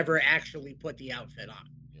that ever actually put the outfit on.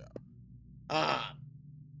 Yeah.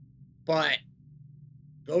 But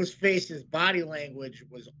Ghostface's body language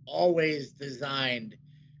was always designed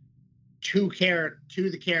to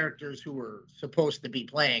the characters who were supposed to be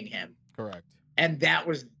playing him. Correct. And that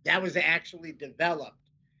was actually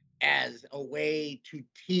developed as a way to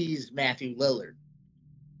tease Matthew Lillard,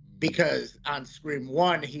 because on Scream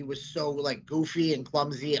 1 he was so like goofy and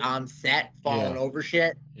clumsy on set, falling over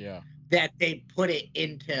shit. Yeah. That they put it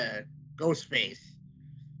into Ghostface,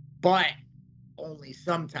 but only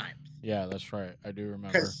sometimes. Yeah, that's right. I do remember.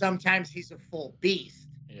 Because sometimes he's a full beast.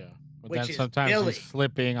 Yeah. But which then is sometimes Billy. he's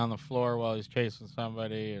slipping on the floor while he's chasing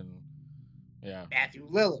somebody, and Matthew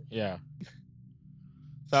Lillard. Yeah.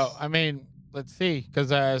 So let's see,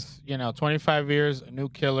 because as 25 years, a new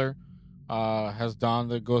killer has donned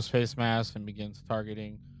the Ghostface mask and begins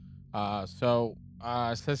targeting. So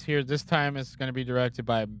it says here this time it's going to be directed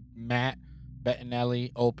by Matt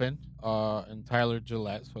Bettinelli and Tyler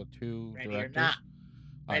Gillette, so two Ready directors. or not.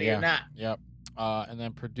 Ready or not. Yep. And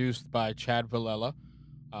then produced by Chad Villella.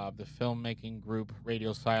 The filmmaking group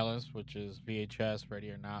Radio Silence, which is VHS,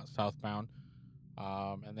 Ready or Not, Southbound.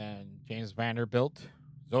 And then James Vanderbilt,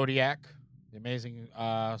 Zodiac, The Amazing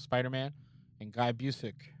Spider-Man, and Guy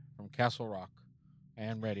Busick from Castle Rock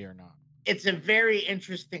and Ready or Not. It's a very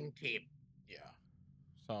interesting team. Yeah.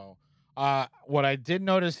 So what I did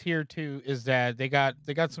notice here, too, is that they got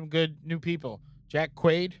some good new people. Jack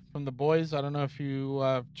Quaid from The Boys. I don't know if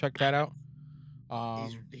you checked that out.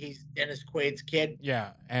 He's Dennis Quaid's kid. Yeah,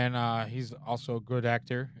 and he's also a good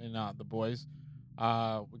actor in The Boys.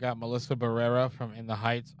 We got Melissa Barrera from In the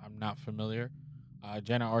Heights. I'm not familiar.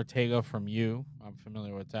 Jenna Ortega from You. I'm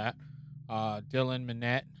familiar with that. Dylan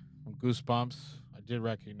Minnette from Goosebumps. I did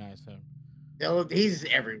recognize him. He's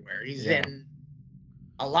everywhere. He's in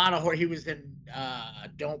a lot of horror. He was in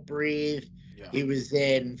Don't Breathe. Yeah. He was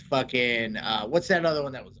in fucking what's that other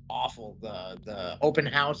one that was awful? The Open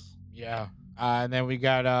House. Yeah. And then we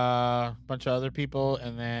got a bunch of other people,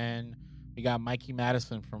 and then we got Mikey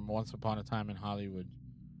Madison from Once Upon a Time in Hollywood.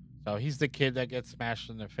 So he's the kid that gets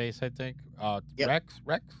smashed in the face, I think. Yep.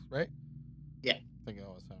 Rex, right? Yeah. I think it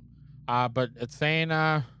was him. But it's saying,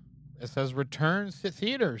 it says returns to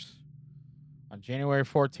theaters on January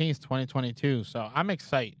 14th, 2022. So I'm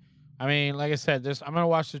excited. Like I said, I'm going to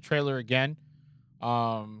watch the trailer again.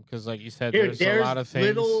 Because like you said, Dude, there's a lot of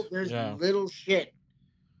things. Little shit.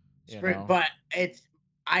 But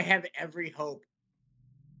I have every hope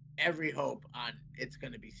on it's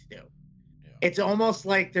going to be Stu. Yeah. It's almost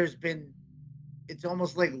like Lillard's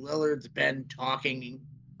been talking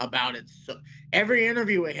about it. So every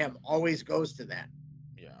interview with him always goes to that.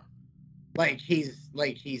 Yeah. He's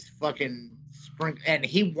fucking and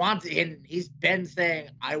he wants it, and he's been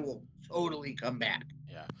saying, I will totally come back.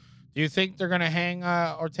 Yeah. Do you think they're going to hang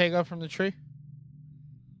Ortega from the tree?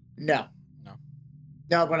 No,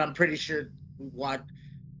 but I'm pretty sure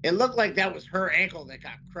it looked like that was her ankle that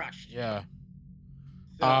got crushed. Yeah.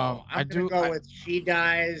 So I'm gonna go with she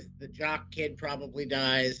dies. The jock kid probably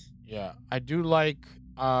dies. Yeah, I do like.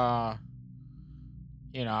 I'm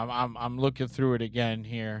looking through it again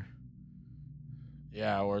here.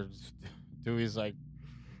 Yeah, where Dewey's like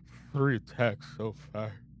 3 attacks so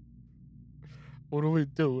far. What are we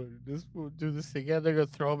doing? We'll do this again. They're gonna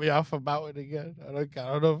throw me off a mountain again. I don't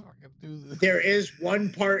know if I can do this. There is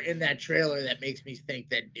one part in that trailer that makes me think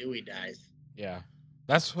that Dewey dies. Yeah,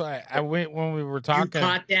 that's why I went when we were talking. You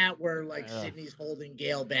caught that where like Sydney's holding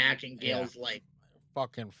Gale back and Gale's like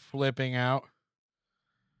fucking flipping out.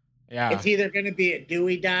 Yeah, it's either gonna be a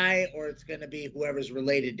Dewey die or it's gonna be whoever's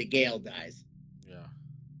related to Gale dies. Yeah.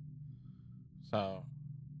 So.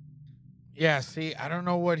 Yeah, see, I don't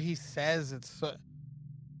know what he says. It's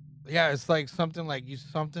it's like something like you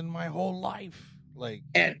something my whole life, like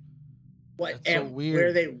and what and so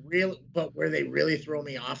weird. Where they really throw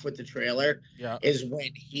me off with the trailer is when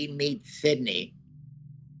he meets Sydney,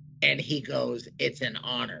 and he goes, "It's an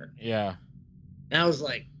honor." Yeah, and I was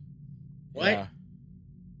like, "What?" Yeah.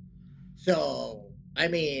 So I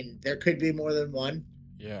mean, there could be more than one.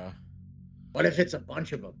 Yeah. What if it's a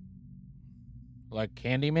bunch of them? Like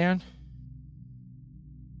Candyman.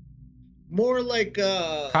 More like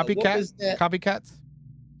copycats.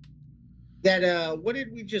 That what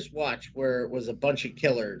did we just watch where it was a bunch of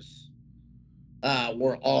killers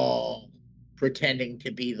were all pretending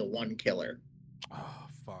to be the one killer? Oh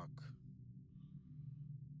fuck.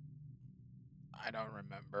 I don't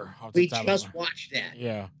remember. We just watched that.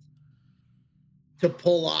 Yeah. To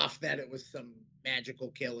pull off that it was some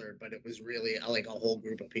magical killer, but it was really like a whole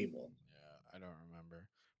group of people. Yeah, I don't remember.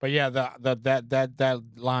 But yeah, that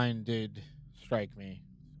line did strike me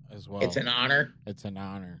as well. It's an honor. It's an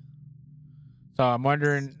honor. So I'm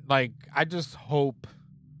wondering, like, I just hope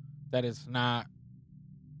that it's not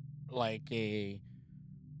like a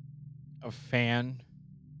fan.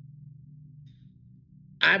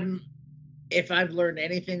 If I've learned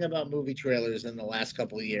anything about movie trailers in the last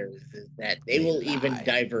couple of years, is that they will even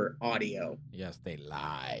divert audio. Yes, they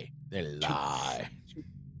lie. They lie. To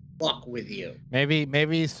fuck with you.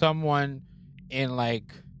 Maybe someone in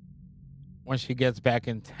like when she gets back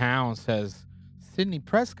in town says, "Sidney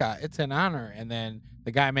Prescott, it's an honor," and then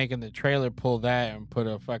the guy making the trailer pulled that and put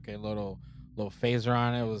a fucking little phaser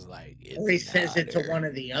on it. It was like, or he says it to one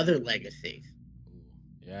of the other legacies.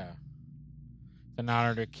 Yeah. It's an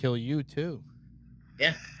honor to kill you too.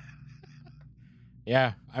 Yeah.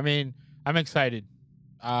 Yeah. I mean, I'm excited.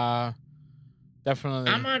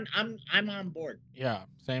 Definitely. I'm on board. Yeah,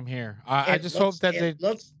 same here. I just hope that it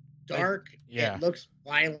looks dark. Yeah. It looks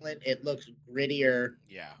violent. It looks grittier.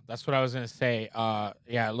 Yeah, that's what I was gonna say.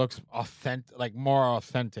 Yeah, it looks authentic, like more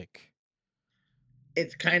authentic.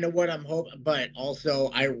 It's kind of what I'm hoping, but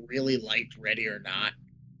also I really liked Ready or Not.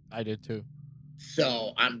 I did too.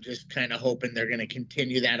 So I'm just kind of hoping they're going to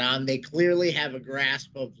continue that on. They clearly have a grasp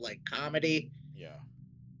of like comedy. Yeah.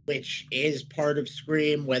 Which is part of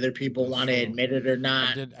Scream, whether people want to admit it or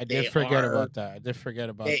not. I did forget about that. I did forget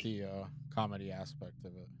about the comedy aspect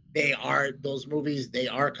of it. Those movies, they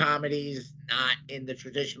are comedies, not in the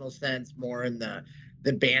traditional sense, more in the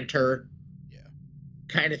banter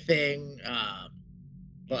kind of thing.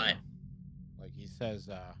 But like he says,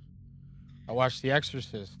 I watched The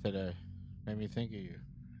Exorcist today. Made me think of you.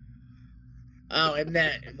 Oh, and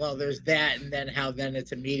there's that, and then how then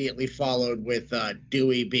it's immediately followed with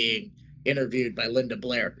Dewey being interviewed by Linda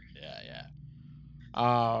Blair. Yeah.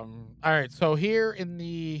 All right, so here in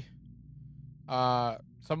the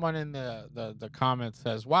someone in the comments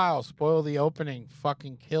says, "Wow, spoil the opening,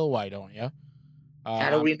 fucking kill, why don't you?" How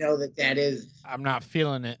do we know that is? I'm not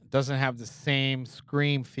feeling it. It doesn't have the same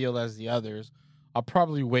Scream feel as the others. I'll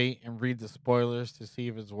probably wait and read the spoilers to see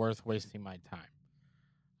if it's worth wasting my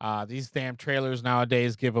time. These damn trailers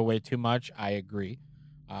nowadays give away too much. I agree.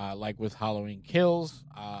 Like with Halloween Kills,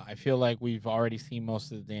 I feel like we've already seen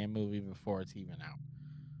most of the damn movie before it's even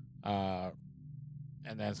out.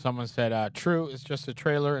 And then someone said, true, it's just a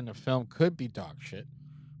trailer and the film could be dog shit.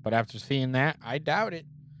 But after seeing that, I doubt it.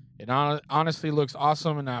 It honestly looks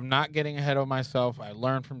awesome, and I'm not getting ahead of myself. I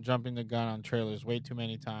learned from jumping the gun on trailers way too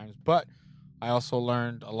many times, but I also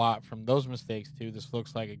learned a lot from those mistakes, too. This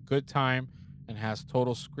looks like a good time and has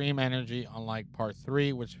total Scream energy, unlike Part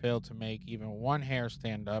 3, which failed to make even one hair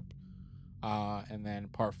stand up. And then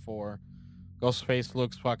Part 4, Ghostface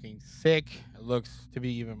looks fucking sick. It looks to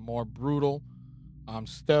be even more brutal. I'm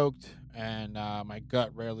stoked, and my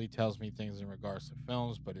gut rarely tells me things in regards to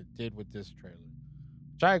films, but it did with this trailer.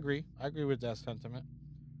 Which I agree. I agree with that sentiment.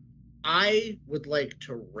 I would like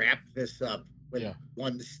to wrap this up with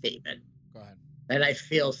one statement. Go ahead. That I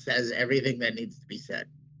feel says everything that needs to be said.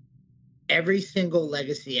 Every single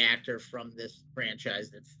legacy actor from this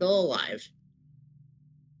franchise that's still alive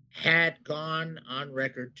had gone on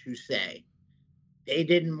record to say they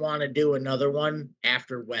didn't want to do another one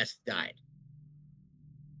after Wes died.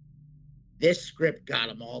 This script got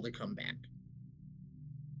them all to come back.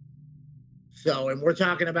 So, and we're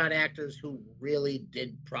talking about actors who really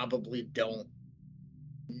probably don't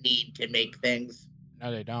need to make things.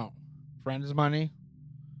 No, they don't. Friends money.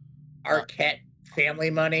 Arquette,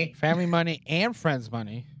 family money. Family money and friends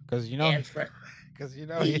money. Because, you know... Because, you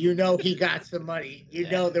know he got some money. You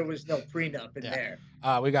know there was no prenup in there.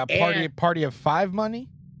 We got Party of Five money.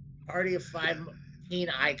 Party of Five teen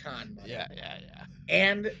icon money. Yeah.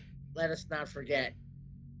 And let us not forget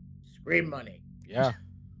Scream money. Yeah.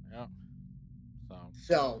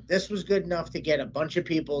 So this was good enough to get a bunch of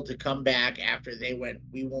people to come back after they went,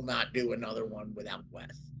 we will not do another one without Wes.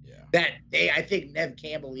 Yeah. I think Nev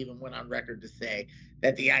Campbell even went on record to say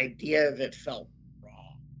that the idea of it felt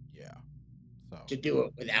wrong. Yeah. To do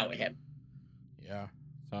it without him. Yeah.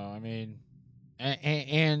 So, I mean,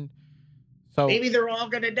 and so. Maybe they're all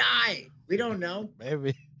going to die. We don't know.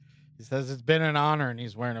 Maybe. He says it's been an honor and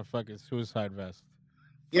he's wearing a fucking suicide vest.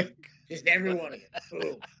 Yeah. Just everyone.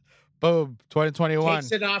 Boom. Boom. 2021.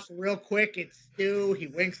 Takes it off real quick. It's Stu. He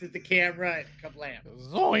winks at the camera and kablam.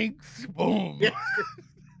 Zoinks. Boom. Yeah.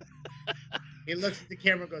 He looks at the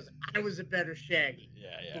camera and goes, I was a better Shaggy.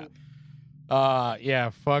 Yeah.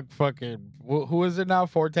 Fucking. Who is it now?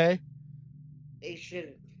 Forte? They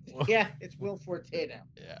should. Yeah, it's Will Forte now.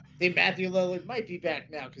 Yeah. See, Matthew Lillard might be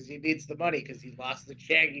back now because he needs the money because he lost the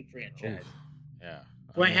Shaggy franchise. Oof. Yeah.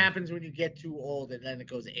 What happens when you get too old and then it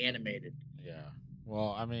goes animated? Yeah.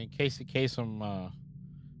 Well, I mean, Casey Kasem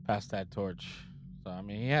passed that torch. So, I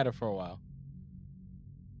mean, he had it for a while.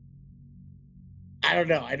 I don't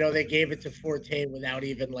know. I know they gave it to Forte without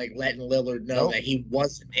even, like, letting Lillard know that he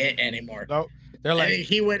wasn't it anymore. Nope. They're like... And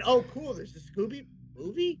he went, oh, cool, there's a Scooby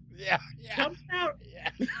movie? Yeah. Comes out.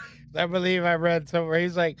 Yeah. I believe I read somewhere.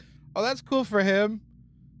 He's like, oh, that's cool for him.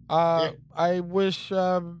 I wish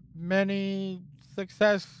many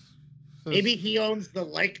success. Maybe he owns the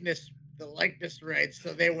likeness rights,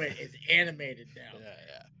 so they went, it's animated now.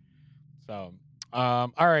 Yeah. So,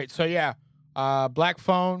 all right. So, yeah. Black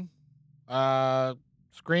Phone,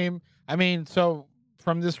 Scream. I mean, so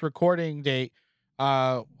from this recording date,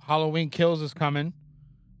 Halloween Kills is coming.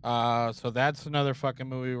 So that's another fucking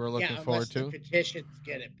movie we're looking forward to. The petitions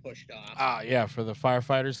get it pushed off. Yeah, for the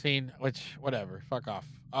firefighter scene, which, whatever. Fuck off.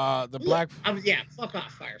 Fuck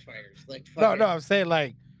off, firefighters. Like, no, I'm saying,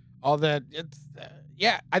 like, all that. It's,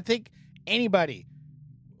 I think anybody,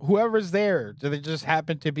 whoever's there, do they just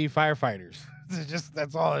happen to be firefighters?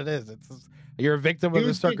 That's all it is. It's just, you're a victim of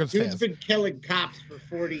the circumstance. Dude's been killing cops for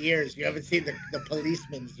 40 years. You haven't seen the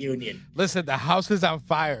policemen's union. Listen, the house is on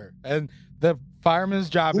fire, and the fireman's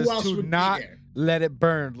job is to not let it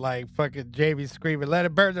burn. Like fucking Jamie screaming, let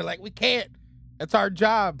it burn. They're like, we can't. That's our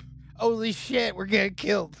job. Holy shit, we're getting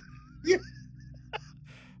killed. Yeah.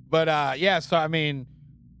 But so I mean,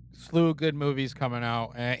 slew of good movies coming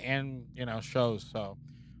out and you know, shows. So,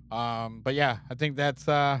 but yeah, I think that's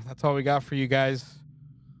all we got for you guys.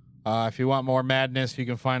 If you want more madness, you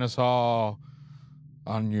can find us all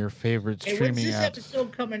on your favorite streaming when's this apps.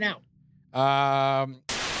 episode coming out?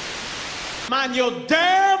 Mind your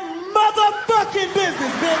damn motherfucking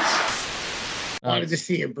business, bitch. I wanted to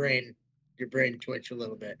see your brain twitch a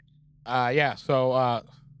little bit. So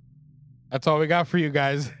that's all we got for you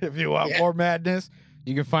guys. If you want more madness,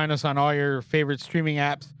 you can find us on all your favorite streaming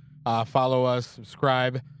apps. Follow us,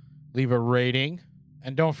 subscribe, leave a rating.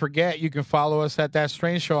 And don't forget, you can follow us at That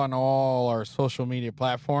Strange Show on all our social media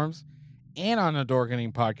platforms and on the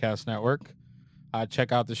Dorkening Podcast Network.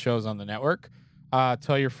 Check out the shows on the network.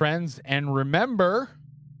 Tell your friends. And remember...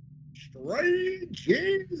 Strange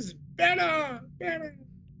is better.